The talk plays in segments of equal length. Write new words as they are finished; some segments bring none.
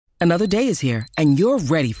Another day is here, and you're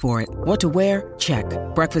ready for it. What to wear? Check.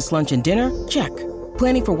 Breakfast, lunch, and dinner? Check.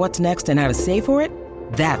 Planning for what's next and how to save for it?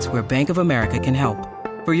 That's where Bank of America can help.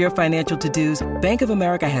 For your financial to-dos, Bank of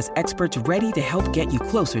America has experts ready to help get you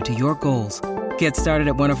closer to your goals. Get started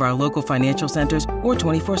at one of our local financial centers or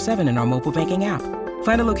 24/7 in our mobile banking app.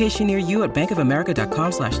 Find a location near you at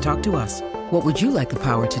bankofamerica.com/talktous. What would you like the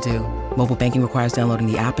power to do? Mobile banking requires downloading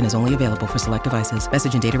the app and is only available for select devices.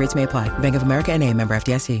 Message and data rates may apply. Bank of America N.A., member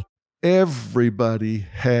FDIC. Everybody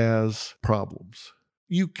has problems.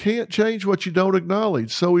 You can't change what you don't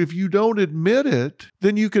acknowledge. So if you don't admit it,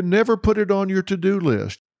 then you can never put it on your to-do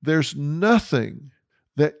list. There's nothing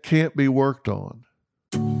that can't be worked on.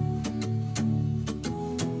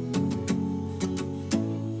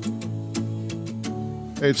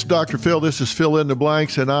 It's Dr. Phil. This is Fill in the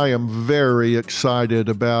Blanks, and I am very excited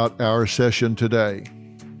about our session today.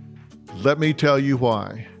 Let me tell you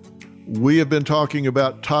why. We have been talking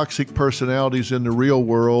about toxic personalities in the real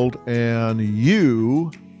world, and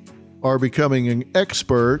you are becoming an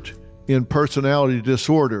expert in personality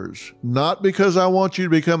disorders. Not because I want you to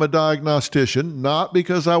become a diagnostician, not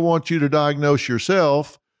because I want you to diagnose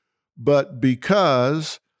yourself, but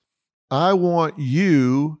because I want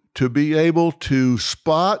you to be able to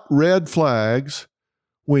spot red flags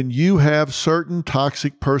when you have certain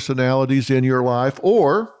toxic personalities in your life,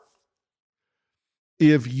 or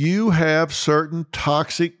if you have certain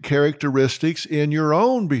toxic characteristics in your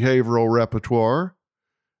own behavioral repertoire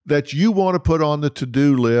that you want to put on the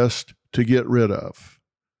to-do list to get rid of.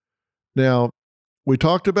 Now, we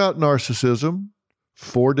talked about narcissism,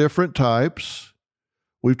 4 different types.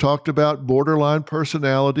 We've talked about borderline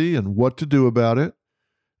personality and what to do about it.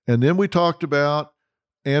 And then we talked about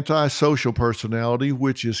antisocial personality,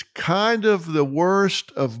 which is kind of the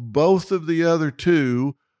worst of both of the other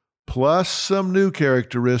two, plus some new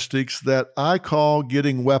characteristics that I call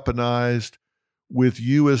getting weaponized with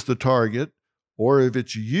you as the target. Or if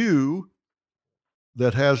it's you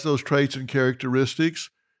that has those traits and characteristics,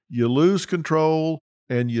 you lose control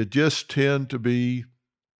and you just tend to be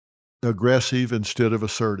aggressive instead of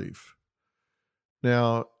assertive.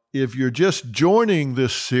 Now, if you're just joining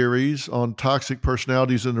this series on toxic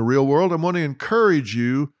personalities in the real world, I want to encourage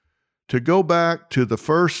you to go back to the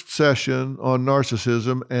first session on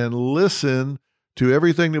narcissism and listen to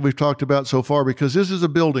everything that we've talked about so far, because this is a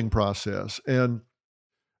building process. And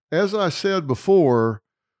as I said before,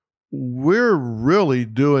 we're really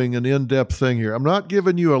doing an in-depth thing here. I'm not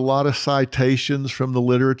giving you a lot of citations from the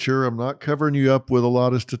literature. I'm not covering you up with a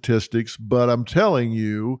lot of statistics, but I'm telling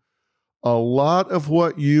you a lot of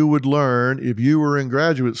what you would learn if you were in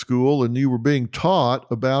graduate school and you were being taught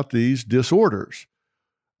about these disorders.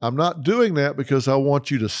 I'm not doing that because I want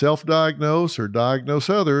you to self-diagnose or diagnose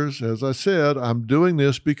others. As I said, I'm doing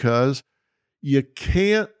this because you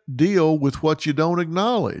can't deal with what you don't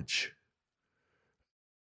acknowledge.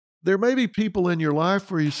 There may be people in your life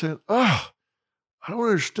where you say, I don't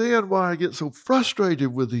understand why I get so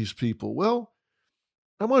frustrated with these people. Well,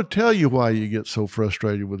 I'm going to tell you why you get so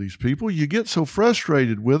frustrated with these people. You get so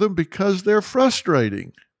frustrated with them because they're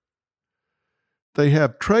frustrating. They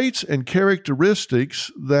have traits and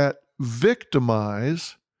characteristics that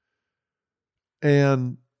victimize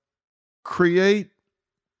and create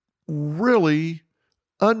really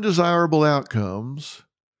undesirable outcomes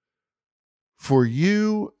for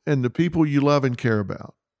you and the people you love and care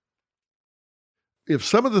about. If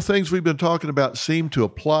some of the things we've been talking about seem to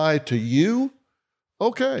apply to you,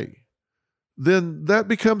 okay, then that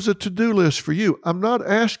becomes a to-do list for you. I'm not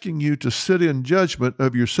asking you to sit in judgment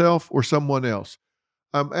of yourself or someone else.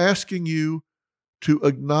 I'm asking you to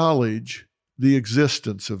acknowledge the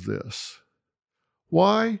existence of this.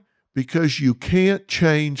 Why? Because you can't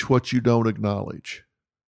change what you don't acknowledge.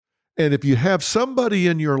 And if you have somebody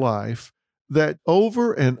in your life that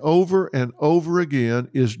over and over and over again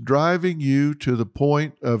is driving you to the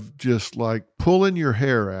point of just like pulling your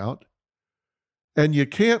hair out, and you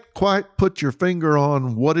can't quite put your finger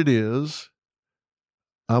on what it is,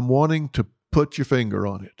 I'm wanting to put your finger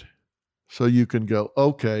on it so you can go,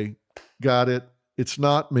 okay, got it. It's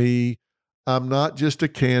not me. I'm not just a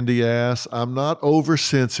candy ass. I'm not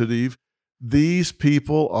oversensitive. These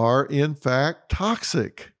people are, in fact,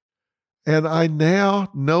 toxic. And I now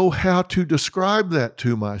know how to describe that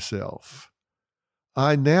to myself.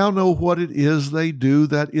 I now know what it is they do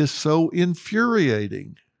that is so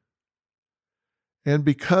infuriating. And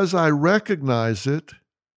because I recognize it,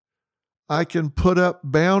 I can put up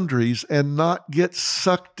boundaries and not get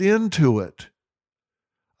sucked into it.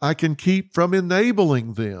 I can keep from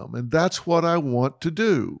enabling them, and that's what I want to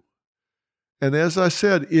do. And as I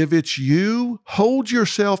said, if it's you, hold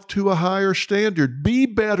yourself to a higher standard. Be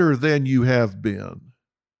better than you have been.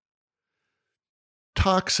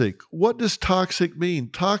 Toxic. What does toxic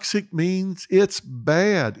mean? Toxic means it's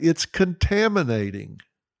bad. It's contaminating.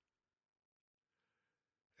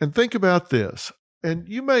 And think about this. And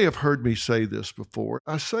you may have heard me say this before.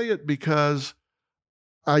 I say it because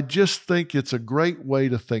I just think it's a great way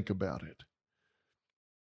to think about it.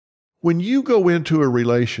 When you go into a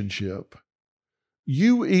relationship,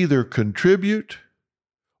 you either contribute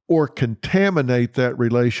or contaminate that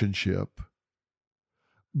relationship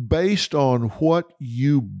based on what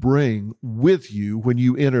you bring with you when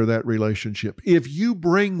you enter that relationship. If you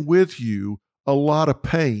bring with you a lot of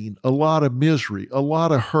pain, a lot of misery, a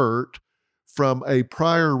lot of hurt from a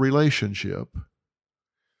prior relationship,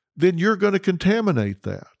 then you're going to contaminate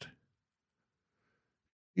that.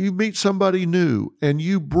 You meet somebody new and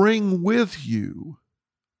you bring with you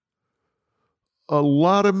a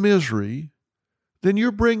lot of misery, then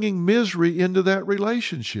you're bringing misery into that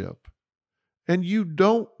relationship. And you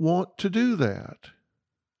don't want to do that.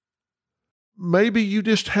 Maybe you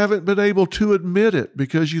just haven't been able to admit it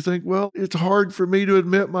because you think, well, it's hard for me to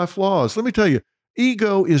admit my flaws. Let me tell you,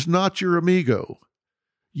 ego is not your amigo.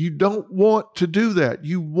 You don't want to do that.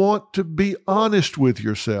 You want to be honest with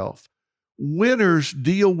yourself. Winners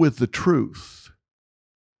deal with the truth.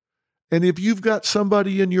 And if you've got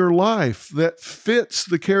somebody in your life that fits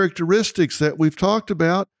the characteristics that we've talked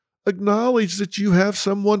about, acknowledge that you have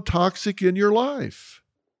someone toxic in your life.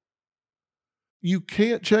 You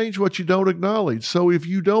can't change what you don't acknowledge. So if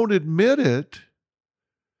you don't admit it,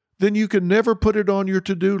 then you can never put it on your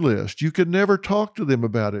to-do list. You can never talk to them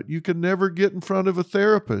about it. You can never get in front of a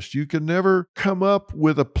therapist. You can never come up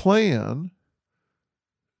with a plan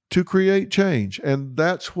to create change. And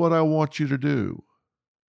that's what I want you to do.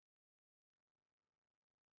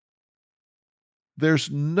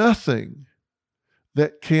 There's nothing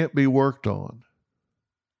that can't be worked on.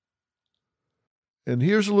 And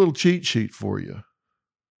here's a little cheat sheet for you.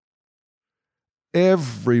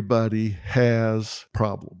 Everybody has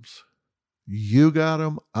problems. You got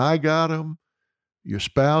them, I got them, your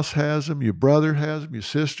spouse has them, your brother has them, your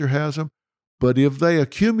sister has them. But if they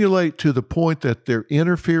accumulate to the point that they're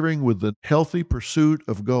interfering with the healthy pursuit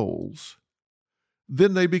of goals,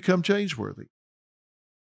 then they become change-worthy.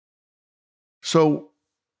 So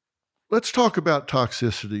let's talk about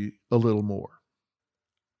toxicity a little more.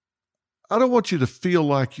 I don't want you to feel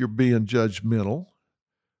like you're being judgmental,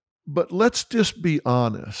 but let's just be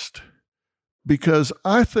honest, because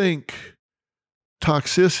I think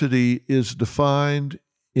toxicity is defined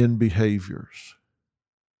in behaviors.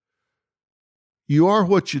 You are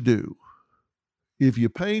what you do. If you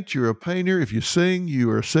paint, you're a painter. If you sing, you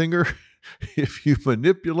are a singer. If you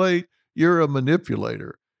manipulate, you're a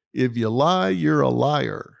manipulator. If you lie, you're a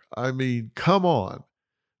liar. I mean, come on.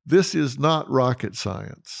 This is not rocket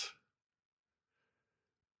science.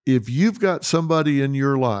 If you've got somebody in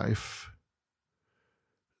your life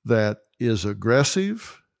that is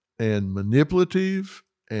aggressive and manipulative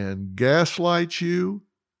and gaslights you,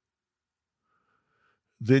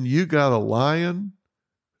 then you got a lying,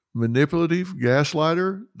 manipulative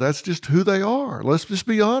gaslighter. That's just who they are. Let's just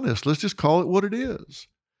be honest. Let's just call it what it is.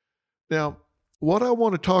 Now, what I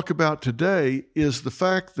want to talk about today is the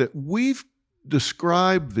fact that we've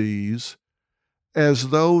described these as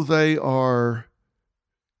though they are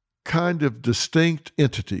kind of distinct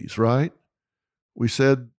entities, right? We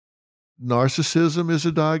said narcissism is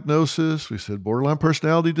a diagnosis. We said borderline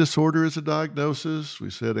personality disorder is a diagnosis.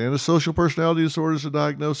 We said antisocial personality disorder is a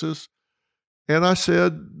diagnosis. And I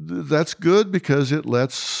said that's good because it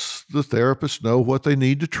lets the therapist know what they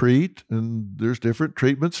need to treat, and there's different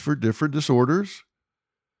treatments for different disorders.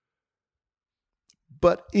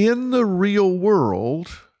 But in the real world,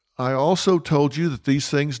 I also told you that these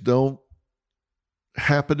things don't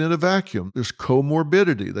happen in a vacuum. There's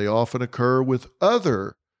comorbidity. They often occur with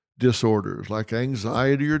other disorders like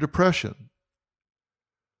anxiety or depression.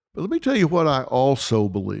 But let me tell you what I also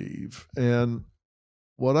believe. And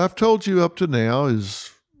what I've told you up to now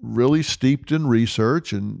is really steeped in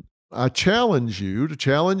research, and I challenge you to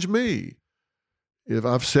challenge me. If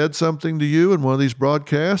I've said something to you in one of these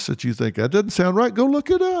broadcasts that you think that doesn't sound right, go look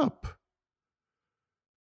it up.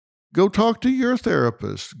 Go talk to your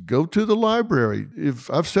therapist. Go to the library. If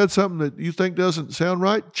I've said something that you think doesn't sound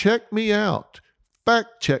right, check me out.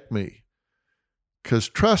 Fact check me. Because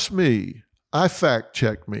trust me, I fact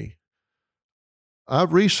check me.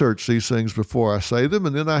 I've researched these things before I say them,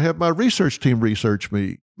 and then I have my research team research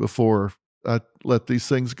me before I let these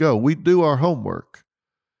things go. We do our homework.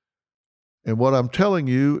 And what I'm telling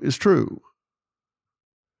you is true.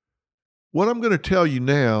 What I'm going to tell you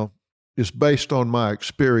now is based on my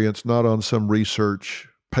experience, not on some research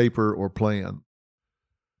paper or plan.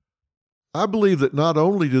 I believe that not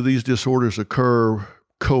only do these disorders occur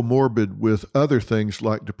comorbid with other things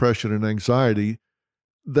like depression and anxiety,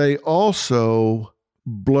 they also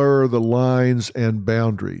blur the lines and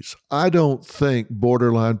boundaries. I don't think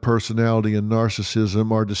borderline personality and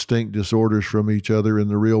narcissism are distinct disorders from each other in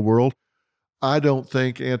the real world. I don't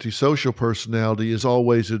think antisocial personality is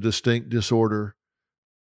always a distinct disorder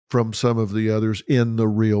from some of the others in the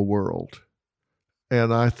real world.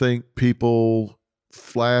 And I think people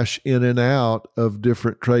flash in and out of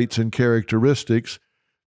different traits and characteristics.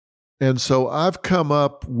 And so I've come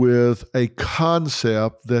up with a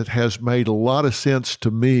concept that has made a lot of sense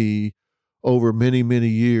to me over many, many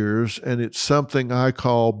years, and it's something I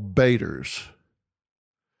call Baiters.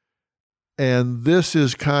 And this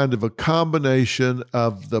is kind of a combination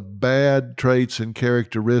of the bad traits and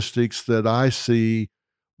characteristics that I see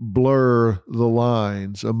blur the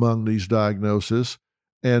lines among these diagnoses.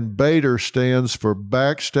 And Baiter stands for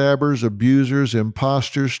backstabbers, abusers,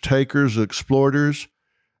 imposters, takers, exploiters,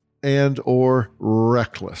 and or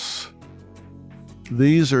reckless.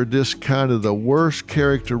 These are just kind of the worst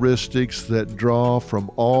characteristics that draw from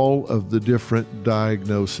all of the different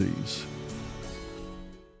diagnoses.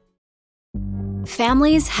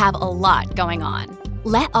 Families have a lot going on.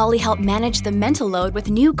 Let Ollie help manage the mental load with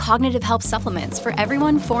new cognitive help supplements for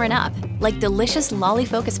everyone 4 and up, like delicious Lolly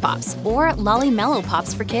Focus Pops or Lolly Mellow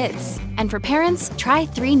Pops for kids. And for parents, try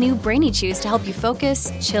 3 new Brainy Chews to help you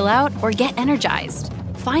focus, chill out, or get energized.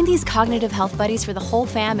 Find these cognitive health buddies for the whole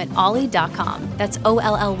fam at ollie.com. That's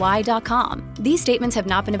OLLY.com. These statements have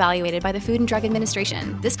not been evaluated by the Food and Drug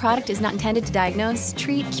Administration. This product is not intended to diagnose,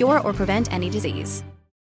 treat, cure, or prevent any disease.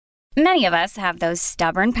 Many of us have those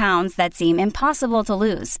stubborn pounds that seem impossible to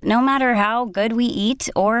lose, no matter how good we eat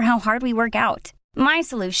or how hard we work out. My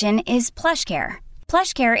solution is PlushCare.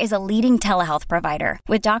 PlushCare is a leading telehealth provider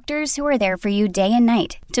with doctors who are there for you day and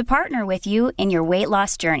night to partner with you in your weight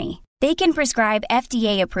loss journey. They can prescribe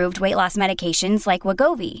FDA-approved weight loss medications like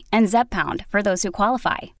Wegovy and Zepbound for those who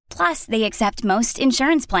qualify. Plus, they accept most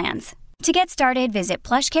insurance plans. To get started, visit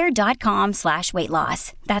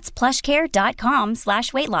plushcare.com/weightloss. That's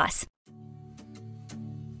plushcare.com/weightloss.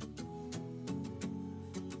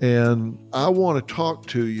 And I want to talk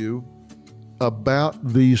to you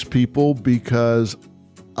about these people because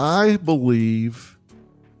I believe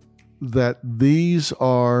that these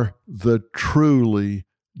are the truly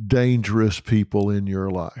dangerous people in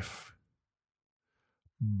your life.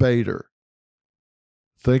 Baiter.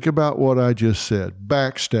 Think about what I just said.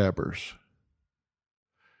 Backstabbers.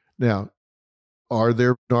 Now, are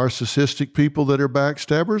there narcissistic people that are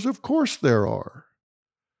backstabbers? Of course there are.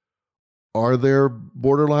 Are there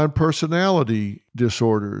borderline personality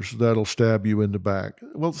disorders that'll stab you in the back?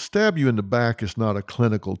 Well, stab you in the back is not a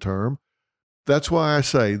clinical term. That's why I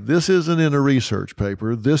say this isn't in a research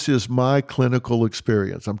paper. This is my clinical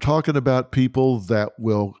experience. I'm talking about people that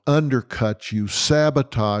will undercut you,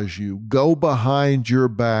 sabotage you, go behind your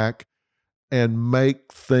back, and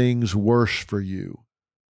make things worse for you.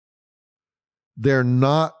 They're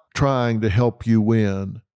not trying to help you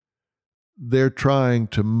win. They're trying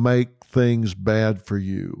to make things bad for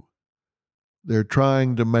you. They're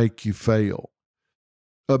trying to make you fail.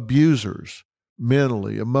 Abusers.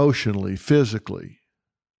 Mentally, emotionally, physically.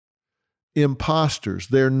 Imposters,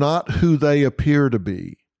 they're not who they appear to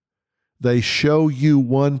be. They show you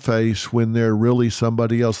one face when they're really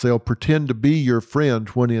somebody else. They'll pretend to be your friend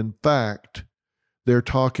when in fact they're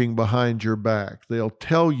talking behind your back. They'll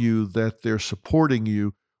tell you that they're supporting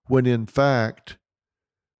you when in fact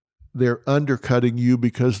they're undercutting you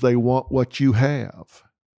because they want what you have.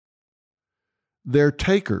 They're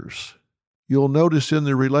takers. You'll notice in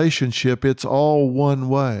the relationship, it's all one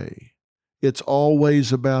way. It's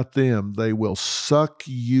always about them. They will suck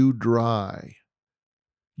you dry.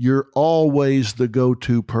 You're always the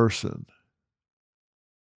go-to person.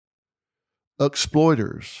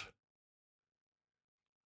 Exploiters.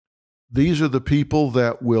 These are the people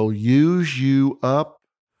that will use you up.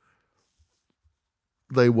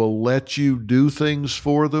 They will let you do things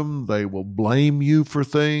for them. They will blame you for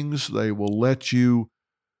things. They will let you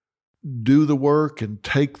do the work and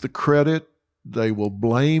take the credit. They will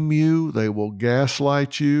blame you. They will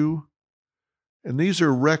gaslight you. And these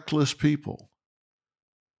are reckless people.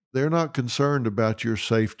 They're not concerned about your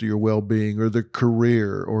safety or well-being or their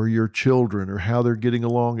career or your children or how they're getting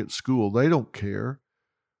along at school. They don't care.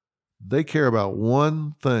 They care about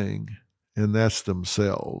one thing, and that's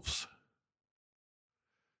themselves.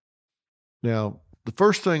 Now, the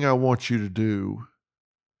first thing I want you to do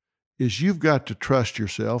is you've got to trust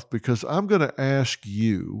yourself, because I'm going to ask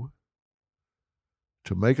you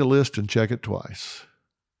to make a list and check it twice.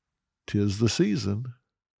 'Tis the season.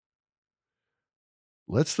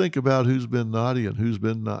 Let's think about who's been naughty and who's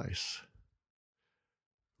been nice.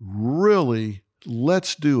 Really,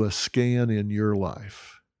 let's do a scan in your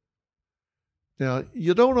life. Now,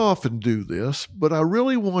 you don't often do this, but I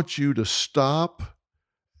really want you to stop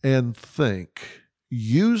and think,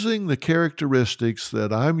 using the characteristics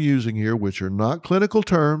that I'm using here, which are not clinical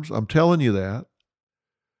terms, I'm telling you that,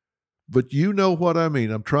 but you know what I mean.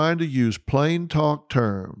 I'm trying to use plain talk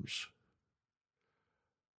terms.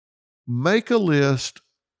 Make a list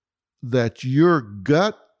that your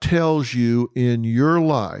gut tells you in your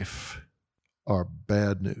life are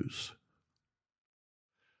bad news.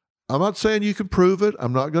 I'm not saying you can prove it.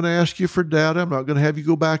 I'm not going to ask you for data. I'm not going to have you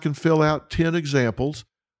go back and fill out 10 examples.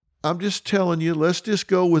 I'm just telling you, let's just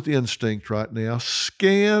go with instinct right now.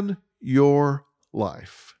 Scan your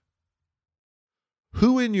life.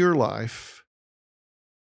 Who in your life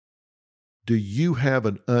do you have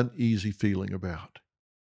an uneasy feeling about?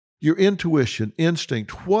 Your intuition,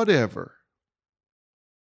 instinct, whatever.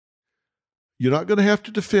 You're not going to have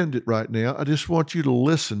to defend it right now. I just want you to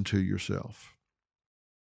listen to yourself.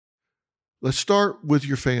 Let's start with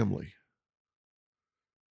your family,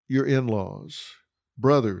 your in-laws,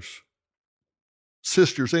 brothers,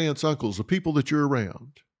 sisters, aunts, uncles, the people that you're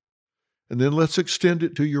around. And then let's extend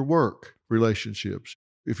it to your work relationships.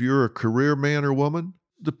 If you're a career man or woman,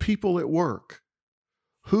 the people at work.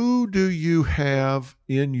 Who do you have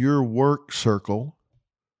in your work circle?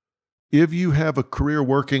 If you have a career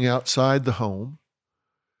working outside the home,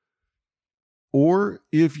 or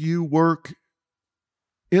if you work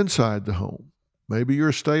inside the home, maybe you're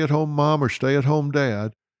a stay-at-home mom or stay-at-home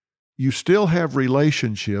dad, you still have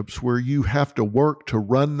relationships where you have to work to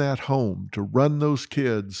run that home, to run those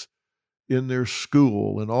kids in their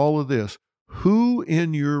school and all of this. Who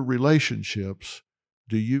in your relationships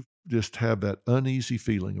do you just have that uneasy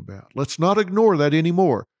feeling about? Let's not ignore that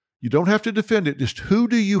anymore. You don't have to defend it. Just who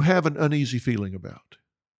do you have an uneasy feeling about?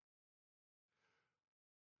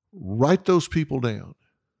 Write those people down.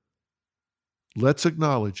 Let's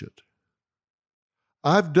acknowledge it.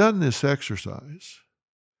 I've done this exercise,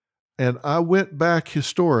 and I went back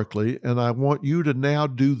historically, and I want you to now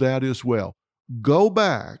do that as well. Go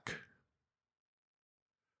back.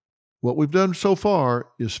 What we've done so far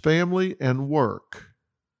is family and work.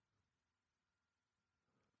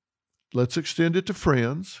 Let's extend it to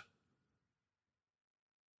friends.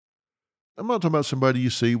 I'm not talking about somebody you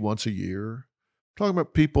see once a year. I'm talking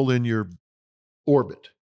about people in your orbit.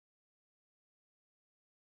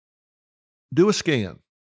 Do a scan.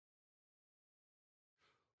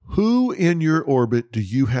 Who in your orbit do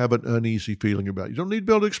you have an uneasy feeling about? You don't need to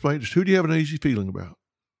be able to explain, just who do you have an uneasy feeling about?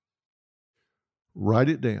 Write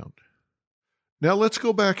it down. Now let's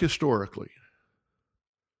go back historically.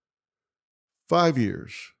 5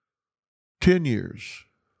 years, 10 years,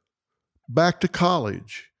 back to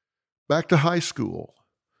college, back to high school,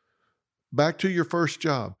 back to your first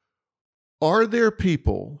job. Are there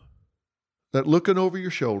people that, looking over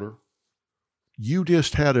your shoulder, you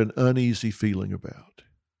just had an uneasy feeling about?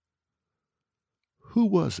 Who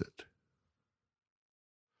was it?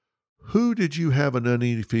 Who did you have an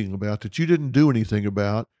uneasy feeling about that you didn't do anything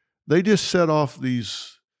about? They just set off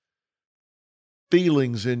these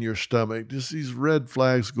feelings in your stomach, just these red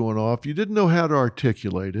flags going off. You didn't know how to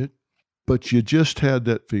articulate it, but you just had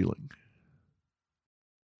that feeling.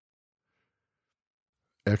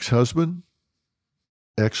 Ex-husband,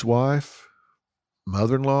 ex-wife,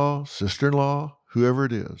 mother-in-law, sister-in-law, whoever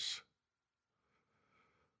it is.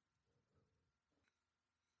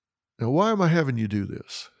 Now, why am I having you do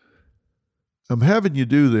this? I'm having you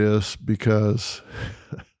do this because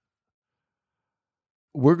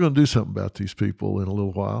we're going to do something about these people in a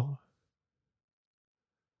little while.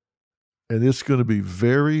 And it's going to be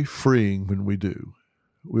very freeing when we do.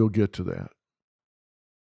 We'll get to that.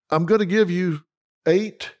 I'm going to give you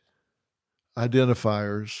 8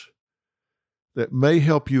 identifiers that may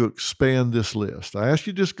help you expand this list. I asked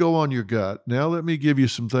you to just go on your gut. Now let me give you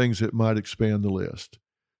some things that might expand the list.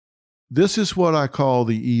 This is what I call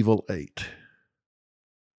the evil 8.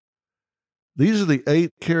 These are the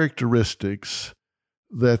 8 characteristics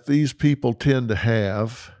that these people tend to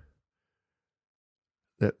have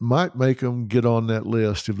that might make them get on that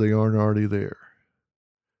list if they aren't already there.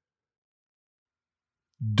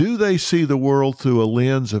 Do they see the world through a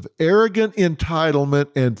lens of arrogant entitlement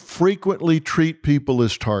and frequently treat people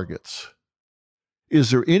as targets?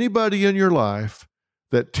 Is there anybody in your life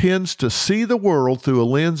that tends to see the world through a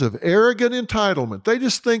lens of arrogant entitlement? They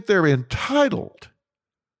just think they're entitled.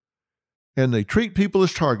 and they treat people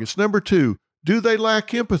as targets. Number 2, do they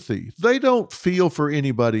lack empathy? They don't feel for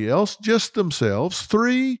anybody else, just themselves.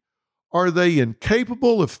 3, are they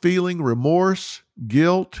incapable of feeling remorse,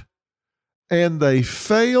 guilt, and they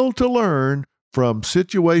fail to learn from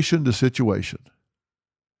situation to situation.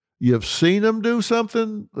 You've seen them do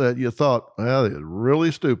something that you thought, well, it's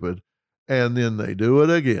really stupid, and then they do it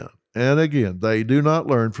again and again. They do not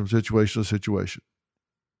learn from situation to situation.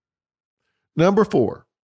 Number 4,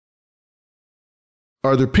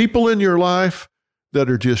 are there people in your life that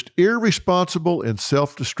are just irresponsible and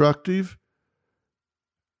self-destructive?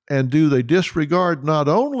 And do they disregard not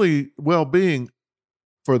only well-being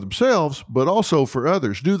for themselves, but also for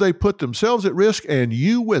others? Do they put themselves at risk and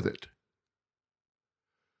you with it?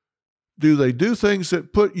 Do they do things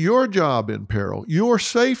that put your job in peril, your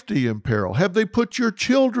safety in peril? Have they put your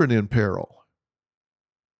children in peril?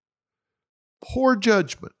 Poor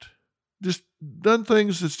judgment. Just done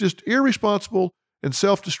things that's just irresponsible and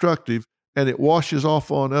self-destructive, and it washes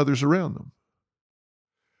off on others around them.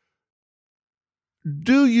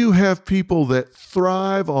 Do you have people that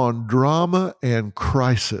thrive on drama and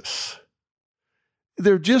crisis?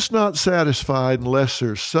 They're just not satisfied unless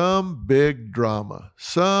there's some big drama,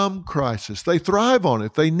 some crisis. They thrive on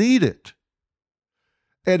it. They need it.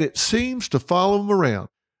 And it seems to follow them around.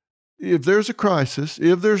 If there's a crisis,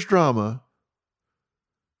 if there's drama,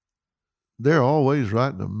 they're always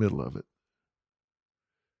right in the middle of it.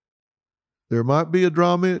 There might be a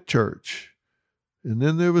drama at church. And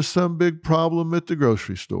then there was some big problem at the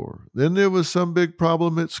grocery store. Then there was some big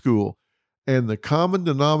problem at school. And the common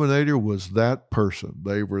denominator was that person.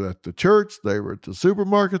 They were at the church, they were at the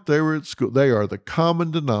supermarket, they were at school. They are the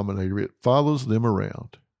common denominator. It follows them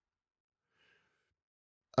around.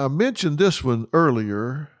 I mentioned this one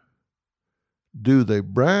earlier. Do they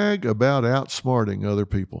brag about outsmarting other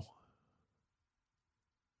people?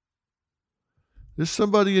 There's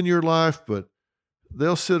somebody in your life, but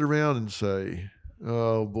they'll sit around and say,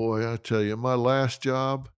 oh boy, I tell you, my last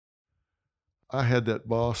job, I had that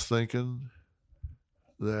boss thinking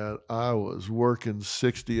that I was working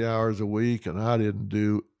 60 hours a week and I didn't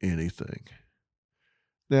do anything.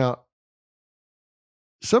 Now,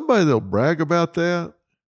 somebody that'll brag about that,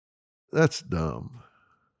 that's dumb.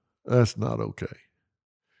 That's not okay.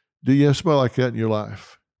 Do you have somebody like that in your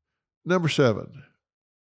life? Number 7.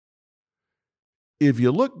 If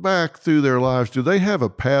you look back through their lives, do they have a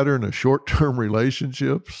pattern of short-term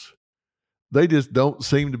relationships? They just don't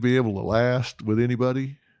seem to be able to last with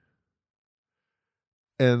anybody.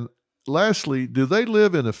 And lastly, do they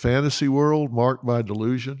live in a fantasy world marked by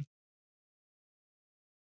delusion?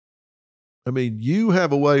 I mean, you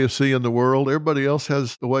have a way of seeing the world. Everybody else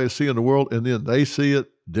has a way of seeing the world, and then they see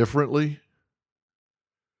it differently.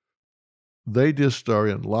 They just are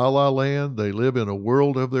in la-la land. They live in a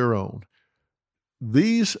world of their own.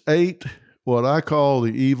 These 8, what I call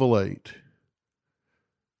the evil 8,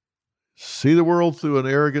 see the world through an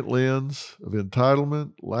arrogant lens of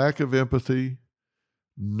entitlement, lack of empathy,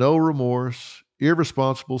 no remorse,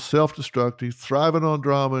 irresponsible, self-destructive, thriving on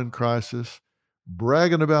drama and crisis,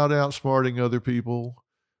 bragging about outsmarting other people,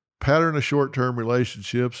 pattern of short-term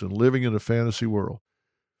relationships, and living in a fantasy world.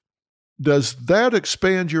 Does that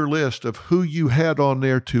expand your list of who you had on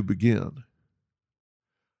there to begin?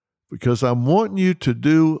 Because I'm wanting you to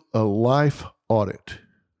do a life audit.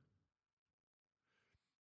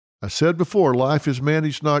 I said before, life is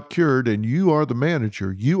managed, not cured, and you are the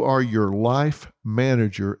manager. You are your life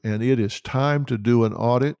manager, and it is time to do an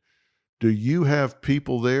audit. Do you have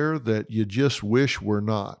people there that you just wish were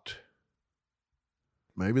not?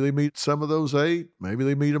 Maybe they meet some of those 8. Maybe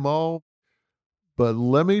they meet them all. But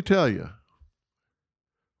let me tell you,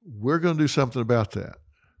 we're going to do something about that.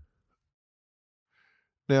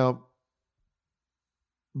 Now,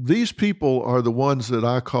 these people are the ones that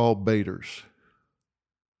I call baiters.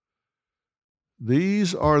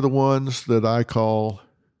 These are the ones that I call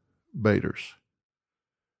baiters.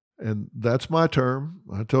 And that's my term.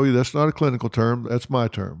 I told you that's not a clinical term. That's my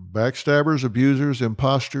term. Backstabbers, abusers,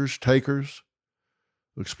 imposters, takers,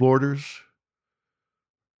 exploiters,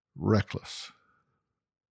 reckless.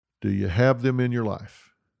 Do you have them in your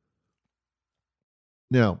life?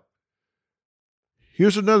 Now,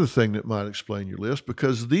 here's another thing that might explain your list,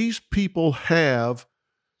 because these people have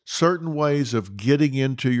certain ways of getting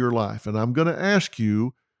into your life. And I'm going to ask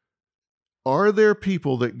you, are there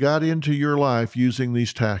people that got into your life using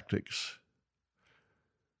these tactics?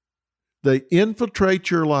 They infiltrate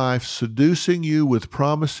your life, seducing you with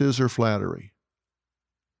promises or flattery.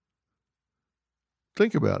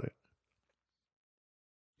 Think about it.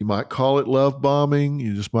 You might call it love bombing.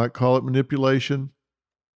 You just might call it manipulation.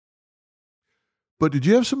 But did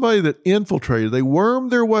you have somebody that infiltrated? They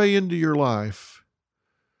wormed their way into your life,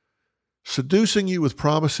 seducing you with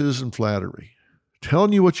promises and flattery,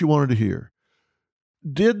 telling you what you wanted to hear.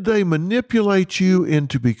 Did they manipulate you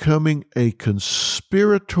into becoming a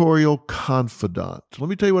conspiratorial confidant? Let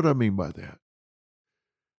me tell you what I mean by that.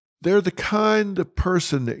 They're the kind of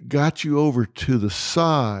person that got you over to the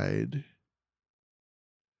side,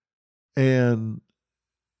 and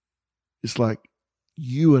it's like,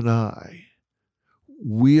 you and I,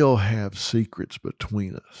 we'll have secrets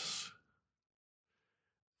between us.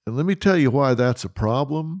 And let me tell you why that's a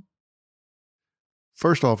problem.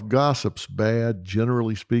 First off, gossip's bad,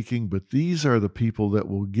 generally speaking, but these are the people that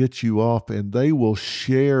will get you off, and they will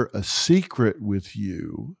share a secret with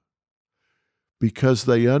you because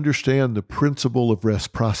they understand the principle of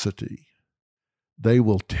reciprocity. They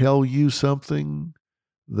will tell you something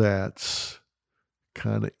that's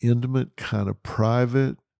kind of intimate, kind of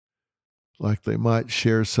private, like they might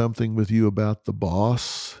share something with you about the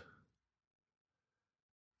boss,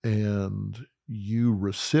 and you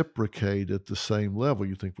reciprocate at the same level.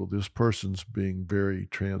 You think, well, this person's being very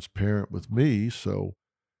transparent with me, so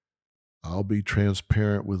I'll be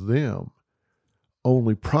transparent with them.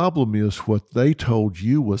 Only problem is what they told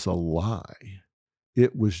you was a lie.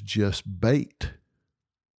 It was just bait.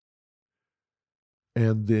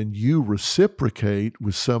 And then you reciprocate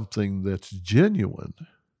with something that's genuine.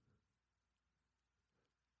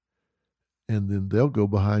 And then they'll go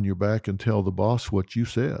behind your back and tell the boss what you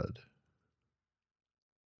said.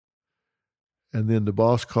 And then the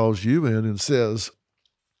boss calls you in and says,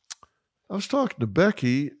 I was talking to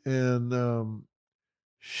Becky, and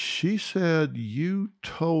she said you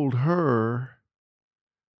told her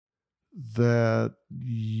that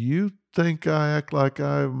you think I act like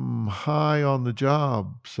I'm high on the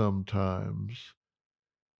job sometimes.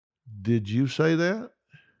 Did you say that?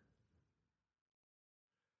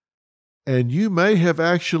 And you may have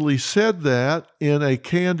actually said that in a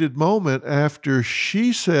candid moment after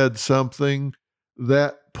she said something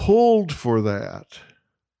that pulled for that.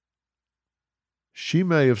 She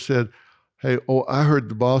may have said, hey, I heard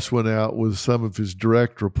the boss went out with some of his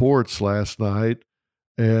direct reports last night,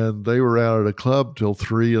 and they were out at a club till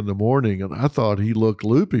 3 a.m, and I thought he looked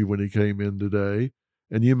loopy when he came in today.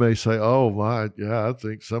 And you may say, I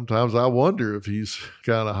think sometimes I wonder if he's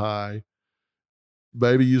kind of high.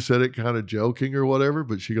 Maybe you said it kind of joking or whatever,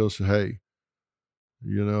 but she goes, hey,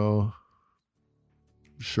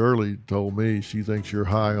 Shirley told me she thinks you're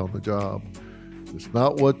high on the job. It's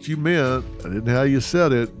not what you meant. I didn't know how you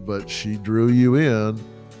said it, but she drew you in,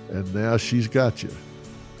 and now she's got you.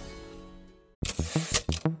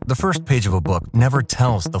 The first page of a book never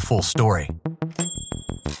tells the full story.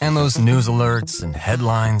 And those news alerts and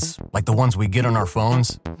headlines, like the ones we get on our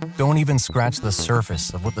phones, don't even scratch the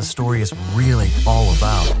surface of what the story is really all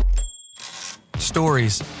about.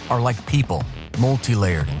 Stories are like people,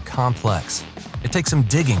 multi-layered and complex. It takes some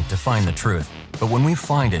digging to find the truth, but when we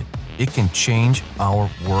find it, it can change our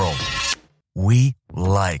world. We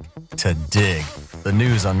like to dig. The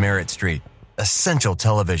news on Merritt Street. Essential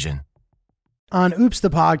television. On Oops, the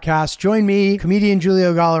podcast, join me, comedian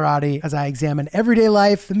Giulio Gallerati, as I examine everyday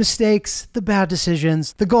life, the mistakes, the bad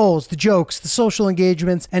decisions, the goals, the jokes, the social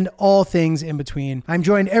engagements, and all things in between. I'm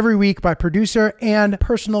joined every week by producer and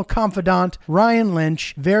personal confidant Ryan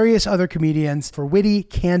Lynch, various other comedians, for witty,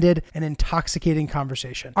 candid, and intoxicating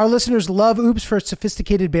conversation. Our listeners love Oops for its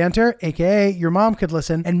sophisticated banter, aka your mom could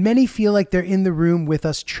listen, and many feel like they're in the room with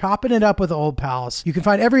us chopping it up with old pals. You can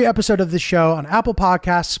find every episode of this show on Apple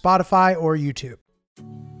Podcasts, Spotify, or YouTube.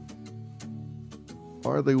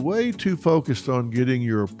 Are they way too focused on getting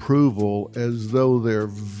your approval as though their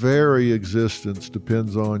very existence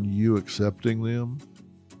depends on you accepting them?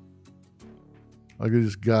 Like, they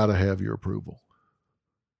just got to have your approval.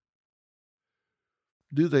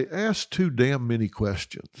 Do they ask too damn many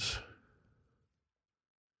questions?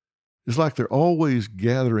 It's like they're always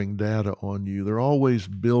gathering data on you. They're always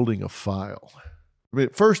building a file. I mean,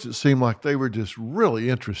 at first it seemed like they were just really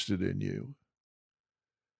interested in you.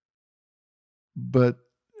 But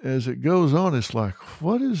as it goes on, it's like,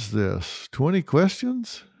 what is this? 20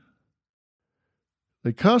 questions?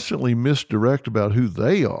 They constantly misdirect about who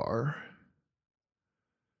they are,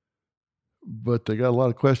 but they got a lot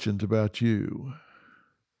of questions about you.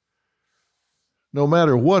 No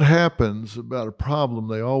matter what happens about a problem,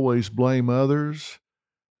 they always blame others.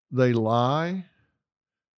 They lie,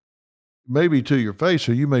 maybe to your face,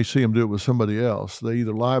 or you may see them do it with somebody else. They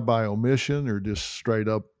either lie by omission or just straight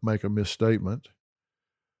up make a misstatement.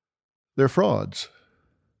 They're frauds.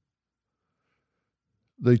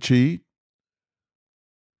 They cheat.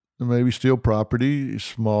 They maybe steal property,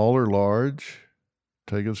 small or large.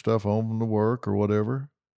 taking stuff home from the work or whatever.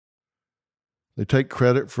 They take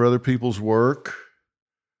credit for other people's work.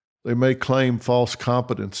 They may claim false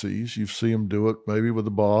competencies. You see them do it maybe with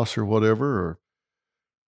the boss or whatever, or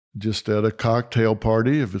just at a cocktail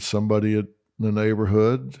party if it's somebody in the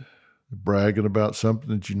neighborhood bragging about something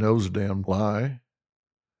that you know is a damn lie.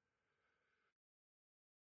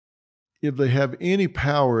 If they have any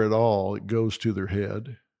power at all, it goes to their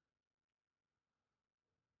head.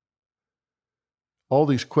 All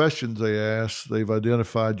these questions they ask, they've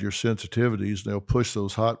identified your sensitivities, and they'll push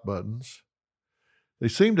those hot buttons. They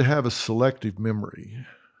seem to have a selective memory.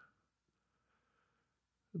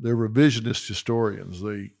 They're revisionist historians.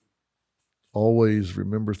 They always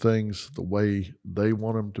remember things the way they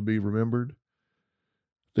want them to be remembered.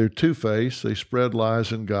 They're two-faced. They spread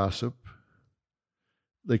lies and gossip.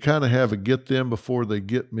 They kind of have a get them before they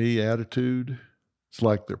get me attitude. It's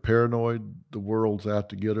like they're paranoid. The world's out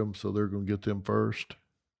to get them, so they're going to get them first.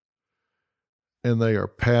 And they are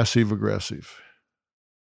passive-aggressive.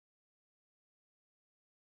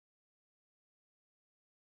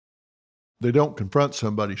 They don't confront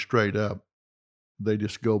somebody straight up. They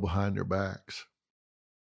just go behind their backs.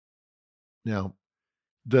 Now,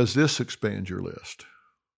 does this expand your list?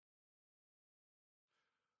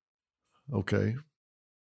 Okay.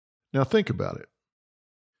 Now think about it.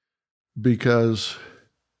 Because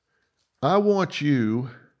I want you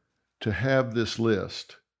to have this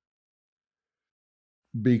list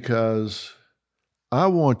because I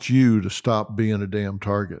want you to stop being a damn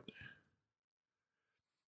target.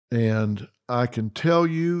 And I can tell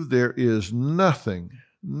you there is nothing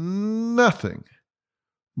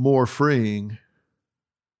more freeing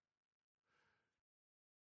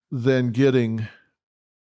than getting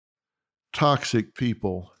toxic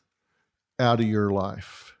people out of your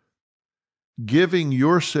life. Giving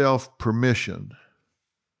yourself permission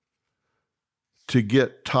to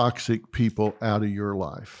get toxic people out of your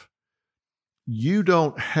life. You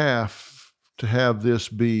don't have to have this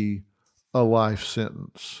be a life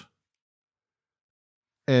sentence.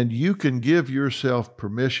 And you can give yourself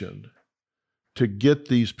permission to get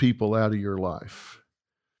these people out of your life.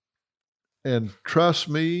 And trust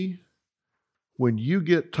me, when you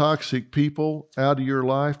get toxic people out of your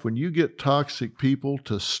life, when you get toxic people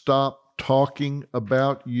to stop talking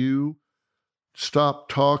about you, stop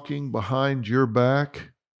talking behind your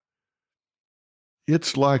back,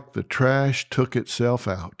 it's like the trash took itself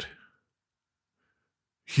out.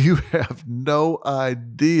 You have no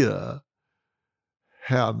idea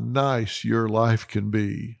how nice your life can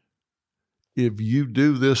be if you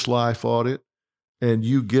do this life audit and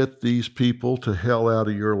you get these people to hell out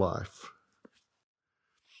of your life.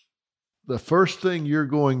 The first thing you're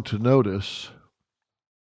going to notice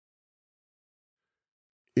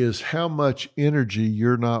is how much energy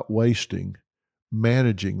you're not wasting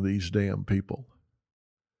managing these damn people.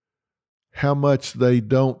 How much they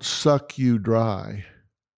don't suck you dry.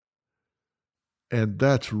 And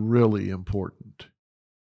that's really important.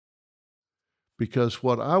 Because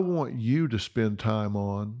what I want you to spend time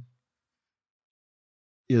on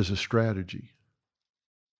is a strategy.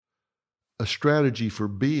 A strategy for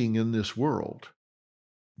being in this world.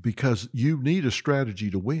 Because you need a strategy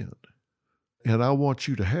to win. And I want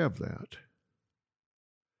you to have that.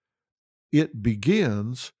 It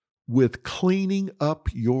begins with cleaning up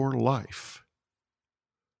your life.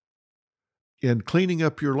 And cleaning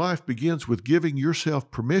up your life begins with giving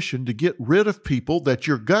yourself permission to get rid of people that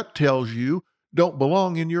your gut tells you don't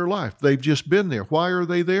belong in your life. They've just been there. Why are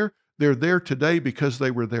they there? They're there today because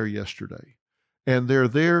they were there yesterday. And they're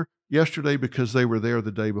there yesterday because they were there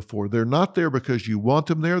the day before. They're not there because you want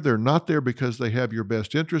them there. They're not there because they have your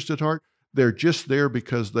best interest at heart. They're just there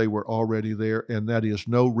because they were already there, and that is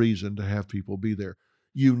no reason to have people be there.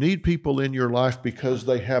 You need people in your life because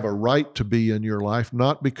they have a right to be in your life,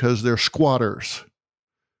 not because they're squatters.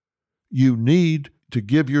 You need to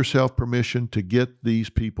give yourself permission to get these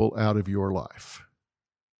people out of your life.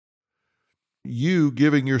 You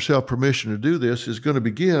giving yourself permission to do this is going to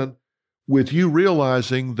begin with you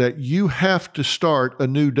realizing that you have to start a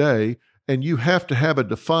new day and you have to have a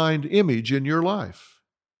defined image in your life.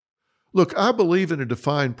 Look, I believe in a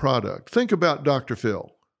defined product. Think about Dr.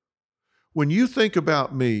 Phil. When you think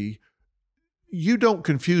about me, you don't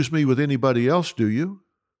confuse me with anybody else, do you?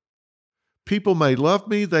 People may love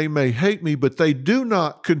me, they may hate me, but they do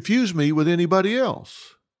not confuse me with anybody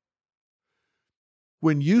else.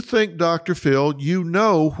 When you think Dr. Phil, you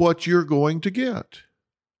know what you're going to get.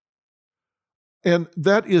 And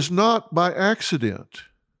that is not by accident.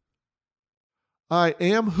 I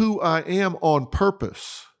am who I am on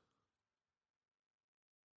purpose.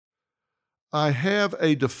 I have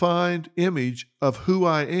a defined image of who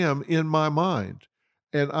I am in my mind,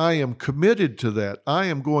 and I am committed to that. I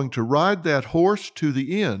am going to ride that horse to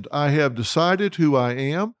the end. I have decided who I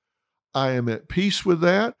am. I am at peace with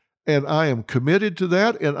that, and I am committed to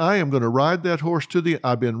that, and I am going to ride that horse to the end.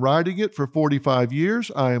 I've been riding it for 45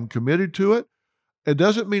 years. I am committed to it. It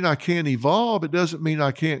doesn't mean I can't evolve. It doesn't mean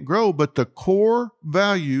I can't grow, but the core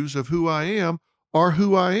values of who I am are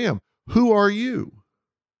who I am. Who are you?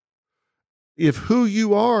 If who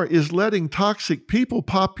you are is letting toxic people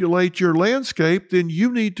populate your landscape, then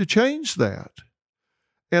you need to change that.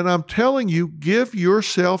 And I'm telling you, give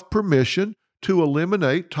yourself permission to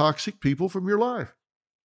eliminate toxic people from your life.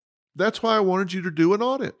 That's why I wanted you to do an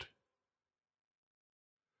audit.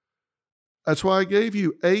 That's why I gave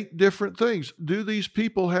you 8 different things. Do these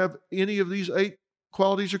people have any of these 8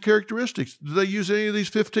 qualities or characteristics? Do they use any of these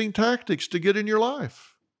 15 tactics to get in your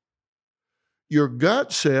life? Your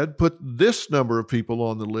gut said, put this number of people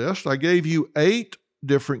on the list. I gave you 8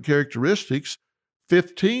 different characteristics,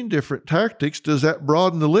 15 different tactics. Does that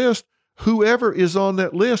broaden the list? Whoever is on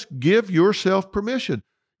that list, give yourself permission.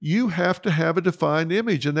 You have to have a defined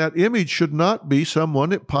image, and that image should not be someone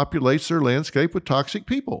that populates their landscape with toxic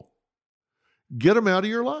people. Get them out of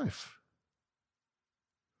your life.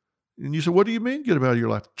 And you say, what do you mean get them out of your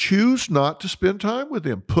life? Choose not to spend time with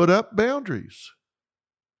them. Put up boundaries.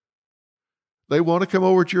 They want to come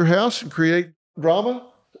over to your house and create drama,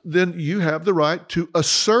 then you have the right to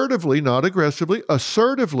assertively, not aggressively,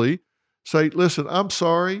 assertively say, listen, I'm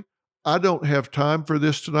sorry. I don't have time for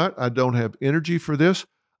this tonight. I don't have energy for this.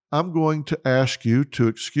 I'm going to ask you to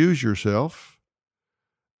excuse yourself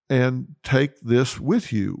and take this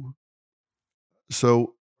with you.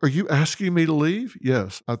 So, are you asking me to leave?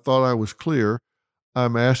 Yes, I thought I was clear.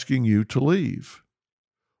 I'm asking you to leave.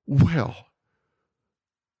 Well,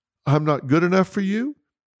 I'm not good enough for you.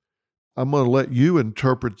 I'm going to let you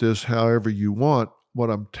interpret this however you want. What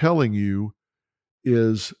I'm telling you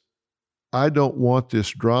is I don't want this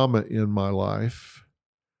drama in my life,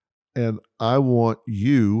 and I want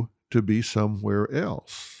you to be somewhere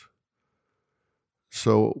else.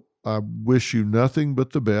 So I wish you nothing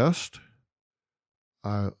but the best.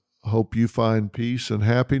 I hope you find peace and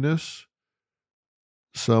happiness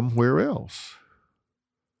somewhere else.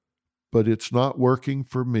 But it's not working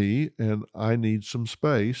for me, and I need some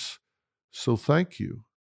space. So thank you,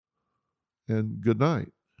 and good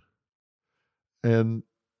night. And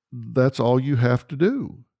that's all you have to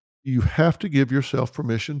do. You have to give yourself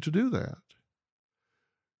permission to do that.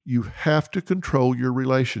 You have to control your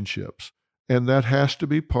relationships, and that has to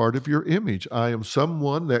be part of your image. I am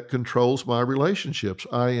someone that controls my relationships.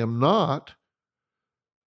 I am not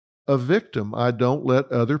a victim. I don't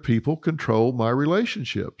let other people control my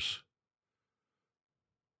relationships.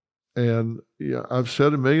 And I've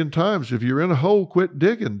said a million times, if you're in a hole, quit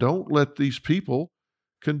digging. Don't let these people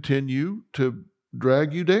continue to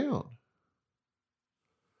drag you down.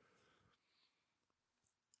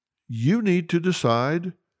 You need to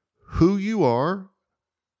decide who you are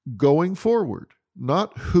going forward,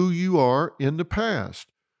 not who you are in the past.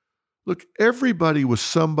 Look, everybody was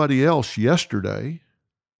somebody else yesterday.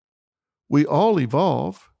 We all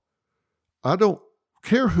evolve. I don't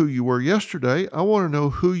care who you were yesterday. I want to know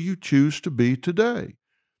who you choose to be today.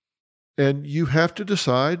 And you have to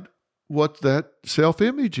decide what that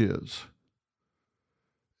self-image is.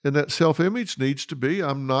 And that self-image needs to be,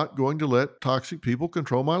 I'm not going to let toxic people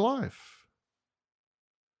control my life.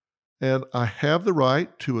 And I have the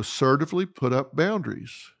right to assertively put up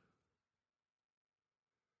boundaries.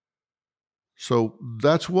 So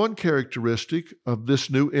that's one characteristic of this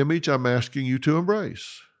new image I'm asking you to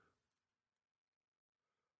embrace.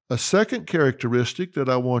 A second characteristic that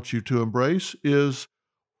I want you to embrace is,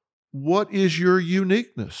 what is your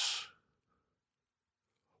uniqueness?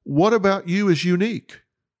 What about you is unique?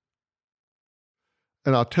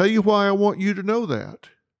 And I'll tell you why I want you to know that.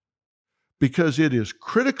 Because it is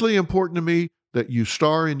critically important to me that you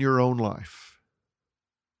star in your own life.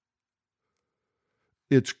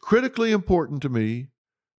 It's critically important to me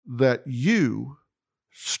that you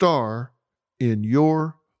star in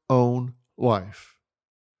your own life.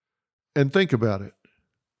 And think about it.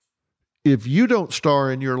 If you don't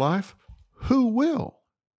star in your life, who will?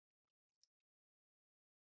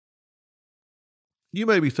 You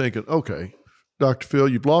may be thinking, okay, Dr. Phil,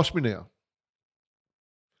 you've lost me now.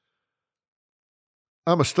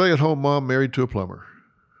 I'm a stay-at-home mom married to a plumber.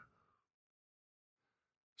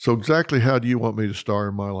 So exactly how do you want me to star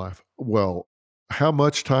in my life? Well, how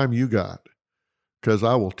much time you got? Because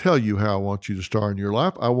I will tell you how I want you to star in your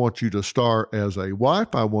life. I want you to star as a wife.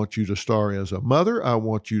 I want you to star as a mother. I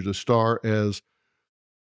want you to star as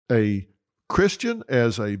a Christian,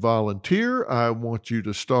 as a volunteer. I want you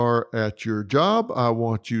to star at your job. I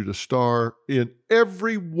want you to star in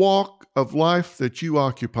every walk of life that you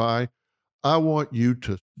occupy. I want you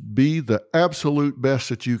to be the absolute best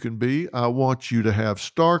that you can be. I want you to have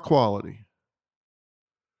star quality.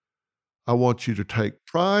 I want you to take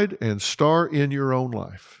pride and star in your own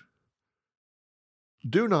life.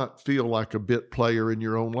 Do not feel like a bit player in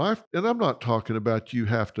your own life. And I'm not talking about you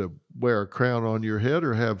have to wear a crown on your head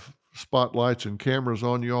or have spotlights and cameras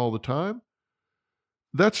on you all the time.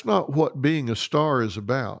 That's not what being a star is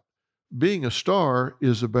about. Being a star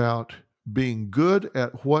is about being good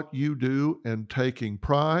at what you do and taking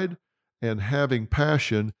pride and having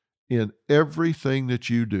passion in everything that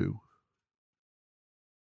you do.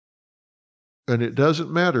 And it doesn't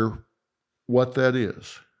matter what that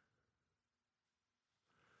is.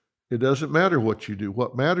 It doesn't matter what you do.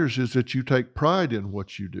 What matters is that you take pride in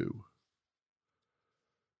what you do.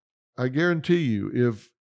 I guarantee you, if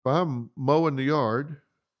I'm mowing the yard,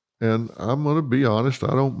 and I'm going to be honest,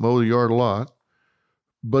 I don't mow the yard a lot,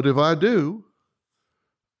 but if I do,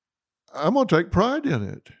 I'm going to take pride in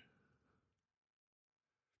it.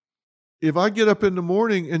 If I get up in the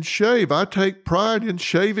morning and shave, I take pride in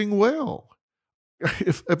shaving well.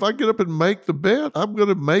 If I get up and make the bed, I'm going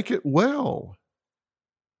to make it well.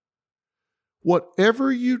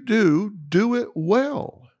 Whatever you do, do it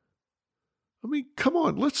well. I mean, come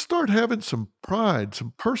on, let's start having some pride,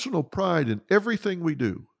 some personal pride in everything we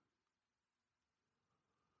do.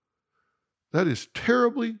 That is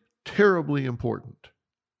terribly, terribly important.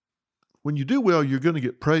 When you do well, you're going to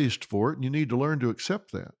get praised for it, and you need to learn to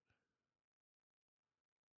accept that.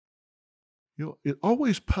 You know, it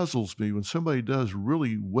always puzzles me when somebody does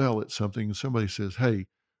really well at something and somebody says, hey,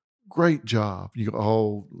 great job. You go,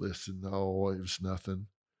 oh, listen, no, it was nothing.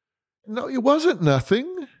 No, it wasn't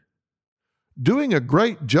nothing. Doing a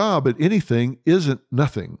great job at anything isn't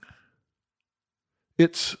nothing.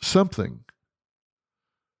 It's something.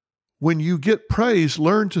 When you get praise,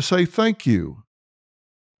 learn to say thank you.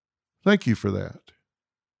 Thank you for that.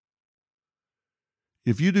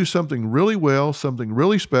 If you do something really well, something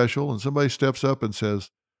really special, and somebody steps up and says,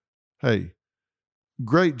 hey,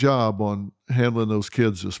 great job on handling those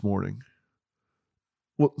kids this morning.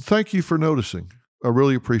 Well, thank you for noticing. I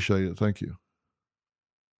really appreciate it. Thank you.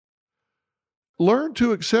 Learn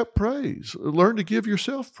to accept praise. Learn to give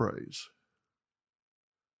yourself praise.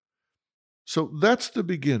 So that's the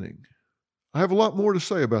beginning. I have a lot more to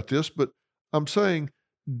say about this, but I'm saying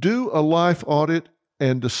do a life audit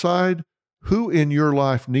and decide who in your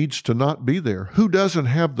life needs to not be there, who doesn't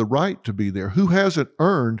have the right to be there, who hasn't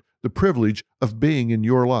earned the privilege of being in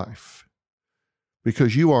your life.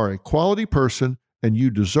 Because you are a quality person and you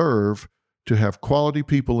deserve to have quality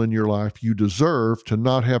people in your life. You deserve to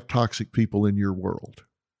not have toxic people in your world.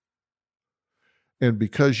 And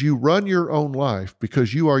because you run your own life,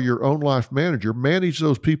 because you are your own life manager, manage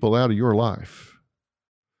those people out of your life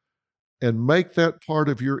and make that part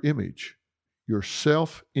of your image, your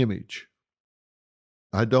self-image.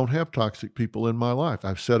 I don't have toxic people in my life.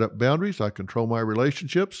 I've set up boundaries. I control my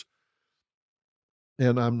relationships.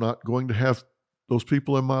 And I'm not going to have those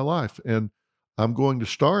people in my life. And I'm going to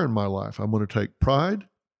star in my life. I'm going to take pride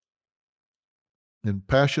and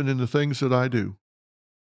passion in the things that I do.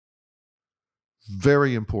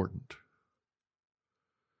 Very important.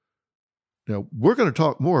 Now, we're going to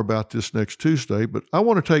talk more about this next Tuesday, but I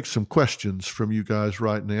want to take some questions from you guys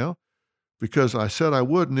right now because I said I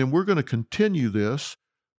would, and then we're going to continue this.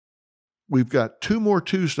 We've got 2 more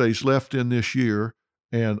Tuesdays left in this year,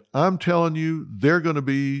 and I'm telling you, they're going to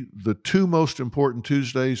be the 2 most important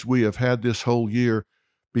Tuesdays we have had this whole year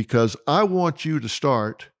because I want you to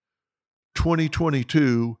start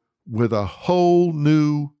 2022 with a whole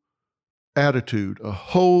new attitude, a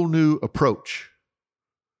whole new approach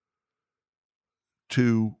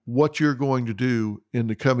to what you're going to do in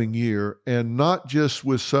the coming year, and not just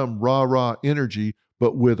with some rah-rah energy,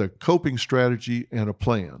 but with a coping strategy and a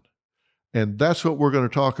plan. And that's what we're going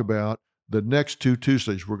to talk about the next 2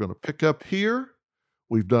 Tuesdays. We're going to pick up here.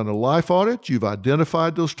 We've done a life audit. You've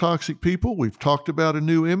identified those toxic people. We've talked about a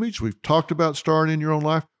new image. We've talked about starring in your own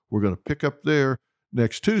life. We're going to pick up there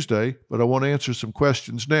next Tuesday, but I want to answer some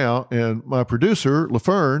questions now. And my producer,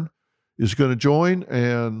 LaFern, is going to join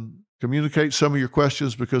and communicate some of your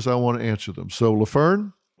questions because I want to answer them. So,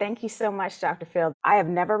 LaFern? Thank you so much, Dr. Phil. I have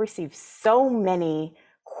never received so many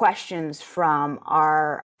questions from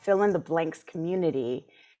our fill in the blanks community.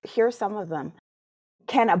 Here are some of them.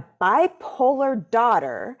 Can a bipolar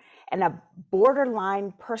daughter and a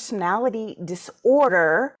borderline personality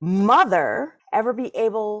disorder mother ever be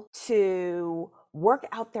able to work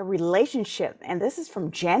out their relationship? And this is from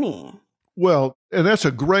Jenny. Well, and that's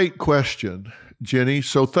a great question, Jenny.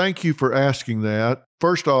 So thank you for asking that.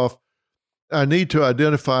 First off, I need to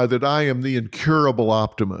identify that I am the incurable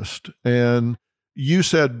optimist. And you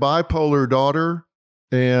said bipolar daughter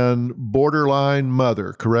and borderline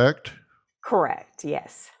mother, correct? Correct,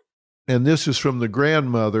 yes. And this is from the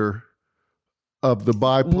grandmother of the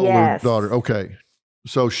bipolar daughter. Okay.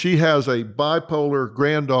 So she has a bipolar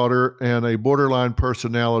granddaughter and a borderline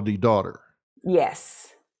personality daughter. Yes.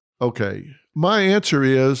 Okay. My answer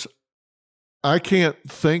is I can't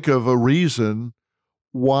think of a reason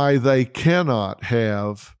why they cannot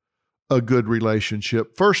have a good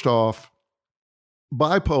relationship. First off,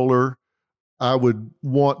 bipolar, I would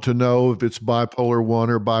want to know if it's bipolar 1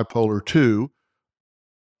 or bipolar 2.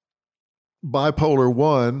 Bipolar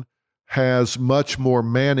 1 has much more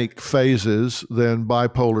manic phases than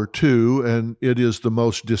bipolar 2, and it is the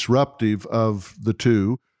most disruptive of the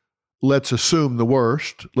two. Let's assume the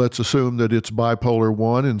worst. Let's assume that it's bipolar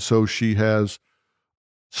 1, and so she has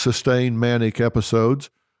sustained manic episodes.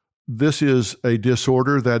 This is a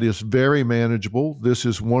disorder that is very manageable. This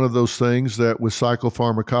is one of those things that with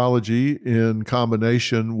psychopharmacology in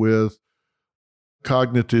combination with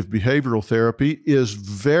cognitive behavioral therapy is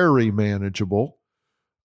very manageable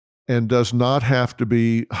and does not have to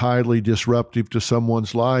be highly disruptive to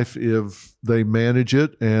someone's life if they manage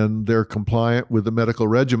it and they're compliant with the medical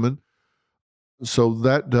regimen. So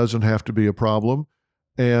that doesn't have to be a problem.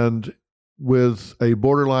 And with a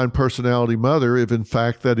borderline personality mother, if in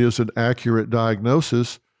fact that is an accurate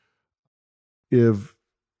diagnosis, if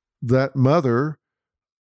that mother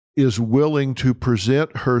is willing to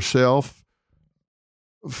present herself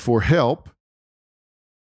for help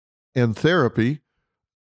and therapy,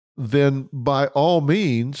 then by all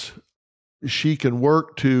means, she can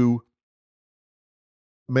work to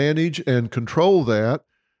manage and control that.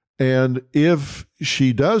 And if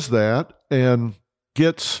she does that and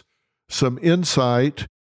gets some insight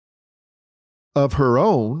of her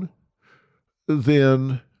own,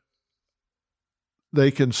 then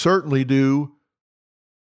they can certainly do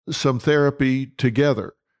some therapy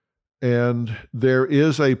together. And there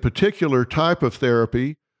is a particular type of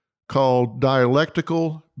therapy called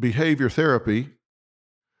dialectical behavior therapy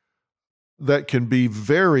that can be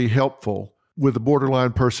very helpful with a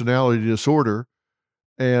borderline personality disorder.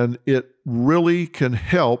 And it really can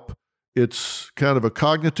help. It's kind of a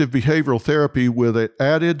cognitive behavioral therapy with an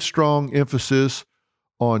added strong emphasis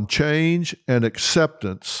on change and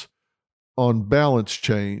acceptance, on balance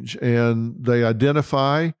change. And they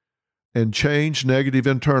identify and change negative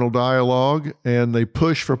internal dialogue, and they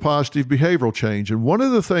push for positive behavioral change. And one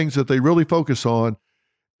of the things that they really focus on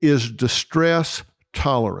is distress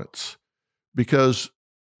tolerance, because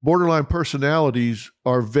borderline personalities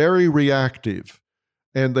are very reactive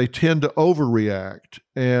and they tend to overreact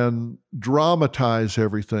and dramatize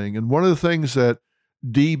everything. And one of the things that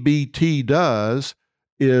DBT does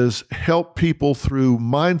is help people through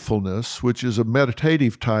mindfulness, which is a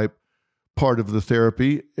meditative type part of the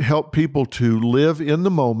therapy, help people to live in the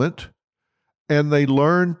moment, and they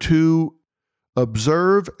learn to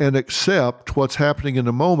observe and accept what's happening in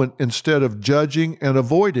the moment instead of judging and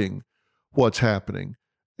avoiding what's happening.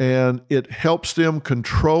 And it helps them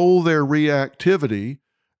control their reactivity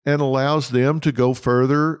and allows them to go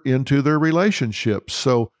further into their relationships.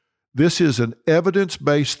 So this is an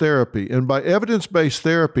evidence-based therapy. And by evidence-based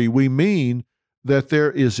therapy, we mean that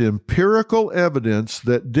there is empirical evidence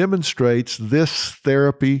that demonstrates this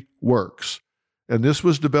therapy works. And this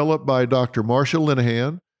was developed by Dr. Marsha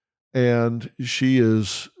Linehan, and she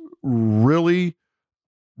has really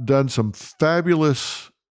done some fabulous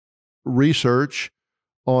research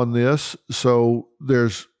on this. So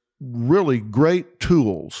there's really great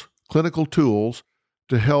tools, clinical tools,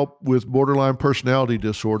 to help with borderline personality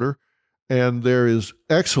disorder. And there is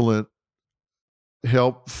excellent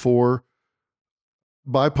help for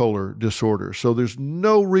bipolar disorder. So there's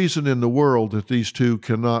no reason in the world that these two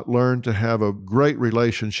cannot learn to have a great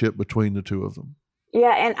relationship between the two of them.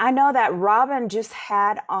 Yeah, and I know that Robin just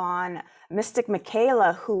had on Mystic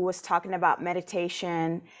Michaela, who was talking about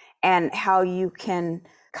meditation and how you can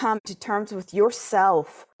come to terms with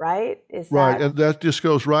yourself, right? Right, and that just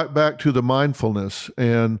goes right back to the mindfulness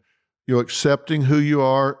and accepting who you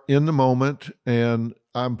are in the moment. And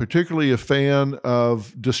I'm particularly a fan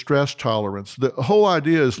of distress tolerance. The whole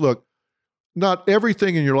idea is, look, not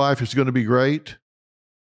everything in your life is going to be great,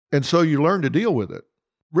 and so you learn to deal with it.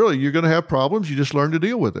 Really, you're going to have problems. You just learn to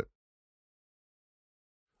deal with it.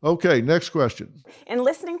 Okay, next question. In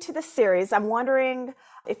listening to the series, I'm wondering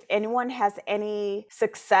if anyone has any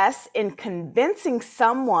success in convincing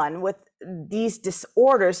someone with these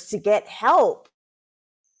disorders to get help.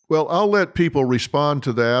 Well, I'll let people respond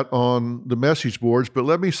to that on the message boards, but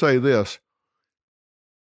let me say this.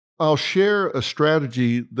 I'll share a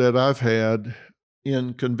strategy that I've had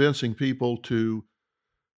in convincing people to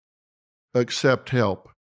accept help.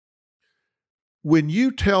 When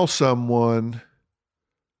you tell someone,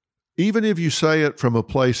 even if you say it from a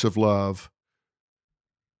place of love,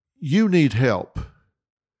 you need help,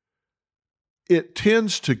 it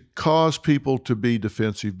tends to cause people to be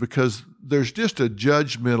defensive because there's just a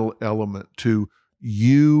judgmental element to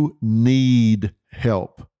you need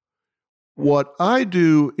help. What I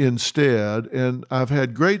do instead, and I've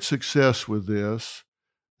had great success with this,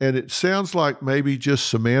 and it sounds like maybe just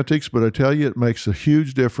semantics, but I tell you it makes a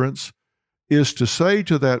huge difference, is to say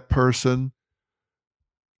to that person,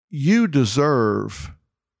 you deserve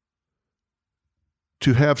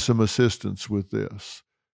to have some assistance with this.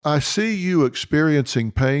 I see you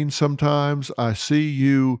experiencing pain sometimes. I see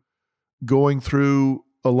you going through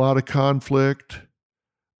a lot of conflict.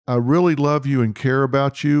 I really love you and care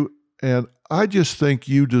about you, and I just think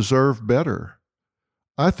you deserve better.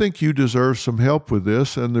 I think you deserve some help with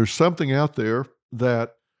this, and there's something out there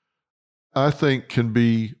that I think can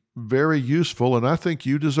be very useful, and I think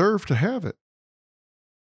you deserve to have it.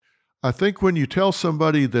 I think when you tell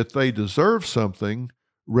somebody that they deserve something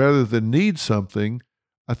rather than need something,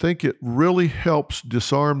 I think it really helps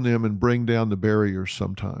disarm them and bring down the barriers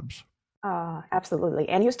sometimes. Absolutely.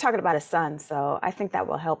 And he was talking about his son, so I think that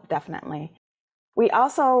will help definitely. We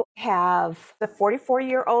also have the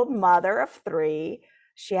 44-year-old mother of 3.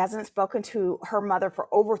 She hasn't spoken to her mother for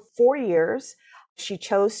over 4 years. She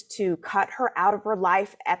chose to cut her out of her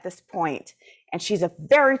life at this point, and she's a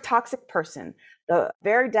very toxic person, the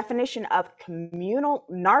very definition of communal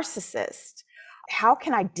narcissist. How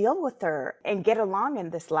can I deal with her and get along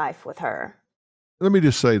in this life with her? Let me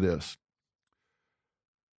just say this.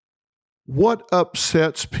 What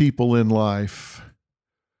upsets people in life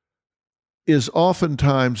is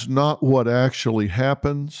oftentimes not what actually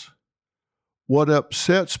happens. What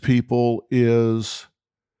upsets people is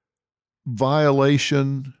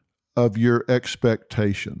violation of your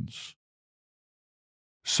expectations.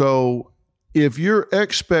 So if your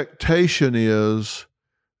expectation is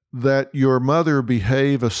that your mother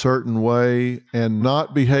behave a certain way and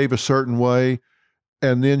not behave a certain way,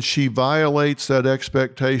 and then she violates that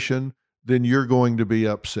expectation, then you're going to be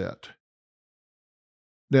upset.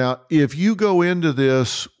 Now, if you go into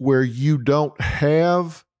this where you don't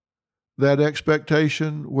have that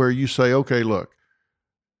expectation, where you say, okay, look,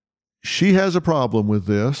 she has a problem with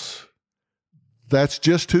this. That's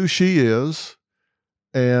just who she is.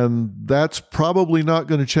 And that's probably not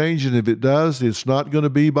going to change. And if it does, it's not going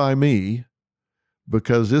to be by me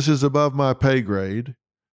because this is above my pay grade.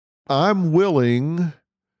 I'm willing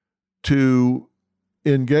to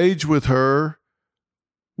engage with her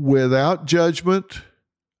without judgment.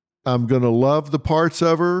 I'm going to love the parts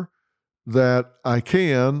of her that I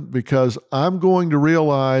can because I'm going to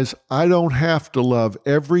realize I don't have to love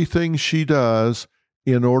everything she does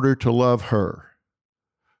in order to love her.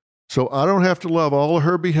 So I don't have to love all of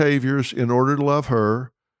her behaviors in order to love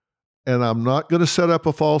her. And I'm not going to set up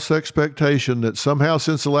a false expectation that somehow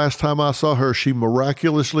since the last time I saw her, she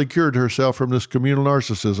miraculously cured herself from this communal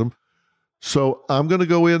narcissism. So I'm going to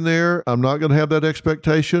go in there. I'm not going to have that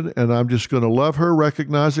expectation. And I'm just going to love her,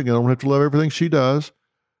 recognizing I don't have to love everything she does.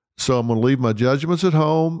 So I'm going to leave my judgments at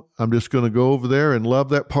home. I'm just going to go over there and love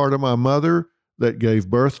that part of my mother that gave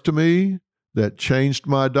birth to me, that changed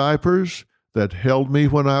my diapers, that held me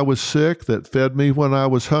when I was sick, that fed me when I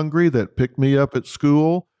was hungry, that picked me up at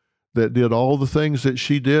school, that did all the things that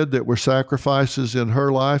she did that were sacrifices in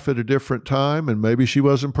her life at a different time. And maybe she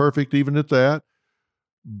wasn't perfect even at that,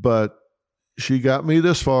 but she got me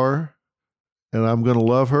this far, and I'm going to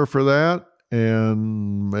love her for that.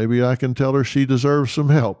 And maybe I can tell her she deserves some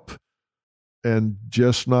help and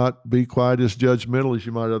just not be quite as judgmental as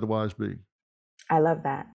you might otherwise be. I love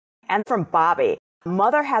that. And from Bobby,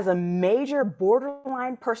 mother has a major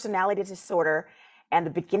borderline personality disorder and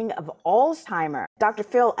the beginning of Alzheimer's. Dr.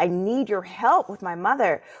 Phil, I need your help with my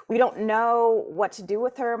mother. We don't know what to do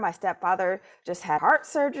with her. My stepfather just had heart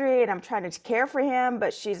surgery and I'm trying to care for him,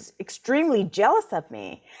 but she's extremely jealous of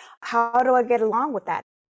me. How do I get along with that?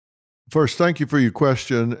 First, thank you for your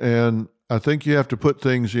question. And I think you have to put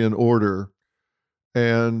things in order.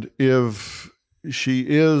 And if she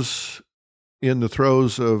is in the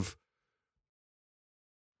throes of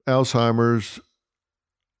Alzheimer's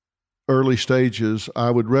early stages,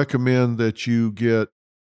 I would recommend that you get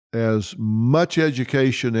as much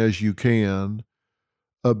education as you can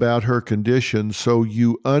about her condition so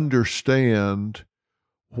you understand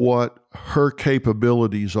what her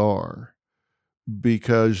capabilities are.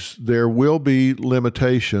 because there will be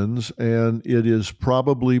limitations and it is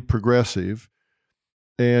probably progressive.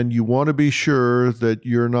 And you want to be sure that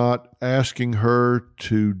you're not asking her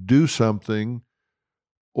to do something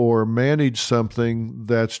or manage something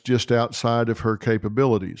that's just outside of her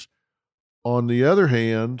capabilities. On the other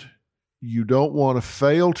hand, you don't want to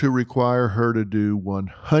fail to require her to do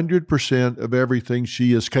 100% of everything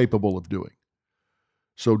she is capable of doing.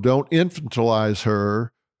 So don't infantilize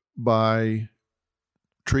her by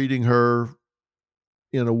treating her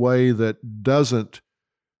in a way that doesn't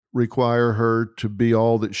require her to be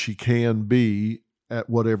all that she can be at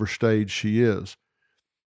whatever stage she is.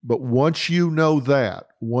 But once you know that,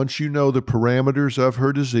 once you know the parameters of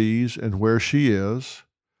her disease and where she is,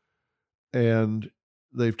 and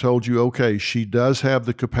they've told you, okay, she does have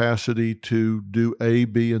the capacity to do A,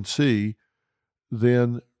 B, and C,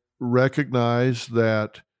 then recognize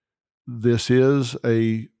that this is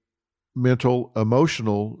a mental,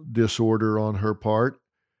 emotional disorder on her part,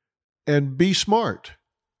 and be smart.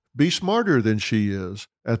 Be smarter than she is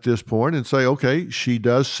at this point and say, okay, she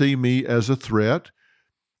does see me as a threat.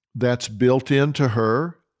 That's built into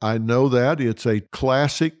her. I know that. It's a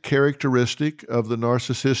classic characteristic of the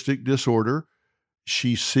narcissistic disorder.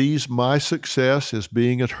 She sees my success as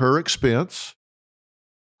being at her expense.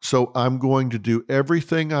 So I'm going to do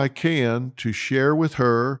everything I can to share with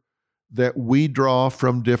her that we draw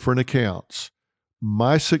from different accounts.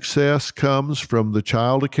 My success comes from the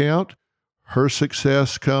child account. Her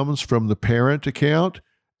success comes from the parent account,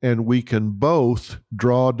 and we can both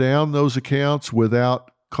draw down those accounts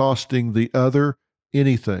without costing the other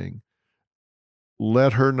anything.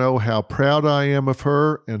 Let her know how proud I am of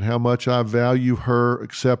her and how much I value her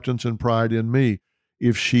acceptance and pride in me.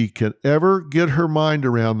 If she can ever get her mind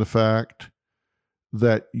around the fact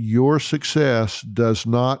that your success does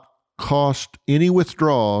not cost any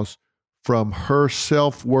withdrawals from her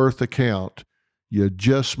self-worth account, you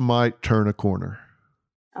just might turn a corner.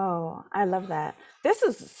 Oh, I love that. This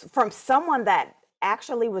is from someone that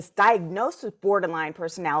actually was diagnosed with borderline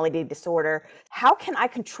personality disorder. How can I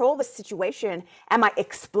control the situation and my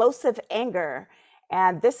explosive anger?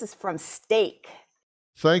 And this is from Steak.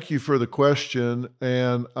 Thank you for the question.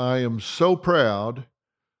 And I am so proud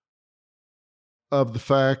of the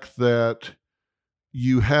fact that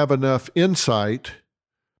you have enough insight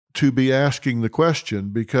to be asking the question,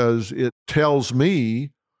 because it tells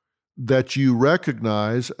me that you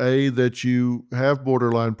recognize, A, that you have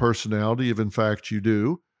borderline personality, if in fact you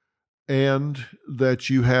do, and that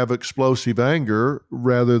you have explosive anger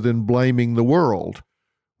rather than blaming the world,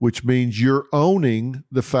 which means you're owning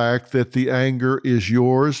the fact that the anger is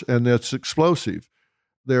yours and that's explosive.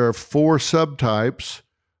 There are 4 subtypes.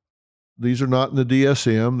 These are not in the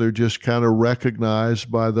DSM. They're just kind of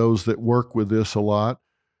recognized by those that work with this a lot.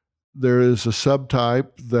 There is a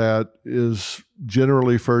subtype that is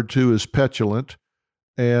generally referred to as petulant,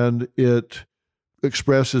 and it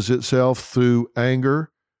expresses itself through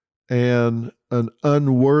anger and an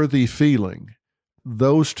unworthy feeling.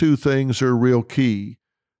 Those 2 things are real key.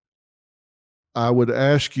 I would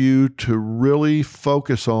ask you to really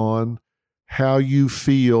focus on how you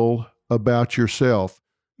feel about yourself.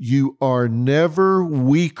 You are never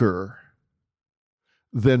weaker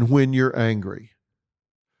than when you're angry.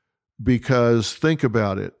 Because think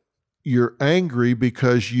about it, you're angry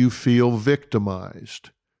because you feel victimized.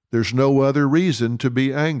 There's no other reason to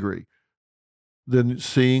be angry than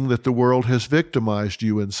seeing that the world has victimized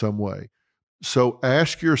you in some way. So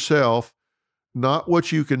ask yourself not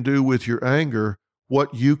what you can do with your anger,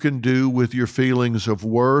 what you can do with your feelings of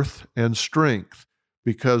worth and strength.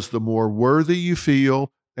 Because the more worthy you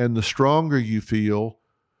feel and the stronger you feel,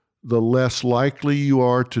 the less likely you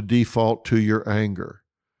are to default to your anger.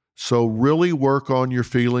 So really work on your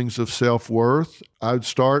feelings of self-worth. I'd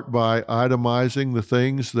start by itemizing the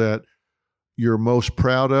things that you're most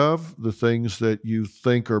proud of, the things that you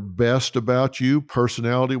think are best about you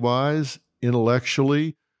personality-wise,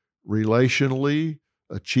 intellectually, relationally,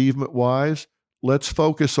 achievement-wise. Let's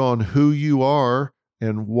focus on who you are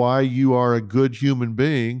and why you are a good human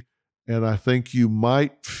being, and I think you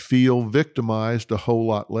might feel victimized a whole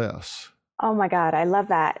lot less. Oh my God, I love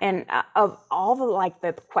that. And of all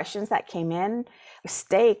the questions that came in,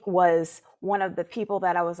 Steak was one of the people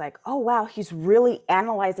that I was like, oh wow, he's really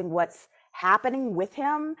analyzing what's happening with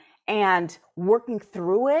him and working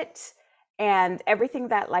through it, and everything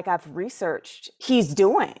that I've researched he's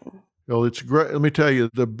doing. Well, it's great. Let me tell you,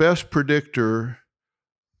 the best predictor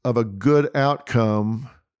of a good outcome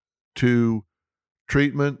to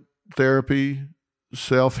treatment, therapy,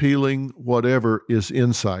 self-healing, whatever, is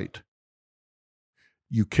insight.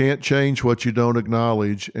 You can't change what you don't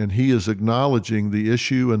acknowledge, and he is acknowledging the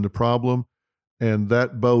issue and the problem, and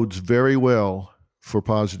that bodes very well for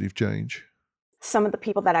positive change. Some of the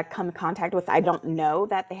people that I come in contact with, I don't know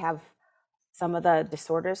that they have some of the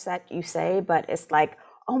disorders that you say, but it's like,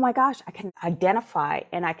 oh my gosh, I can identify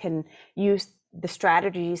and I can use the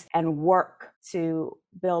strategies and work to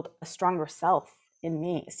build a stronger self in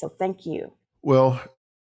me. So thank you. Well,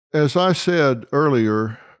 as I said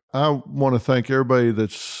earlier, I want to thank everybody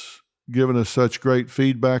that's given us such great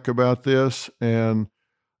feedback about this. And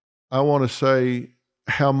I want to say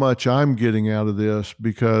how much I'm getting out of this,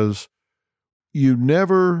 because you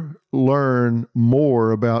never learn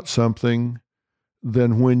more about something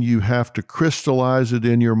than when you have to crystallize it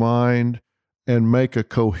in your mind and make a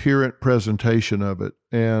coherent presentation of it.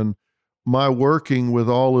 And my working with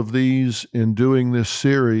all of these in doing this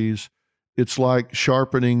series, it's like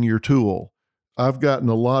sharpening your tool. I've gotten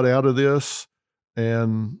a lot out of this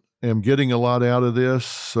and am getting a lot out of this,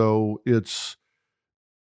 so it's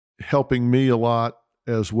helping me a lot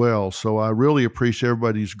as well. So I really appreciate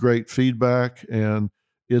everybody's great feedback, and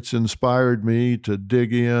it's inspired me to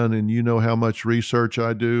dig in, and you know how much research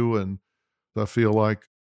I do, and I feel like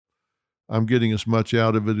I'm getting as much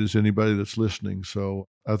out of it as anybody that's listening. So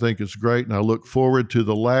I think it's great, and I look forward to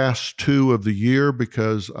the last 2 of the year,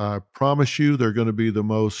 because I promise you they're going to be the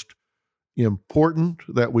most important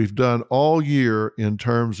that we've done all year in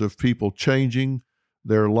terms of people changing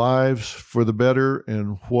their lives for the better.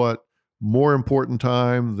 And what more important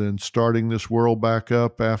time than starting this world back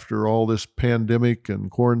up after all this pandemic and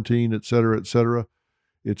quarantine, et cetera, et cetera.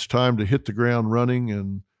 It's time to hit the ground running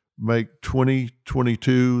and make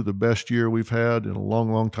 2022 the best year we've had in a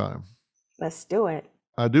long, long time. Let's do it.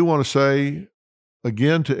 I do want to say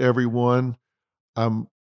again to everyone, I'm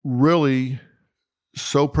really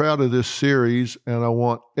so proud of this series, and I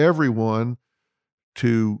want everyone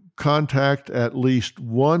to contact at least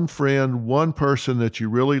one friend, one person that you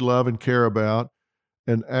really love and care about,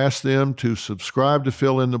 and ask them to subscribe to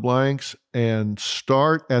Fill in the Blanks and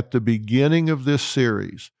start at the beginning of this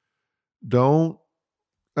series. Don't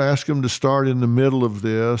ask them to start in the middle of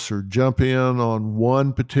this or jump in on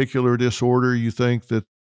one particular disorder you think that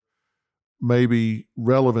may be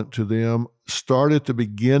relevant to them. Start at the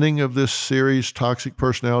beginning of this series, Toxic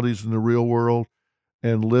Personalities in the Real World,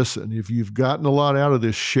 and listen. If you've gotten a lot out of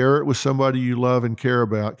this, share it with somebody you love and care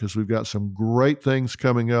about, because we've got some great things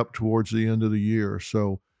coming up towards the end of the year.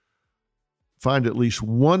 So find at least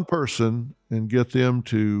one person and get them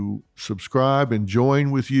to subscribe and join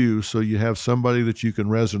with you, so you have somebody that you can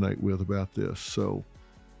resonate with about this. So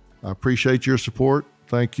I appreciate your support.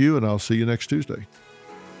 Thank you, and I'll see you next Tuesday.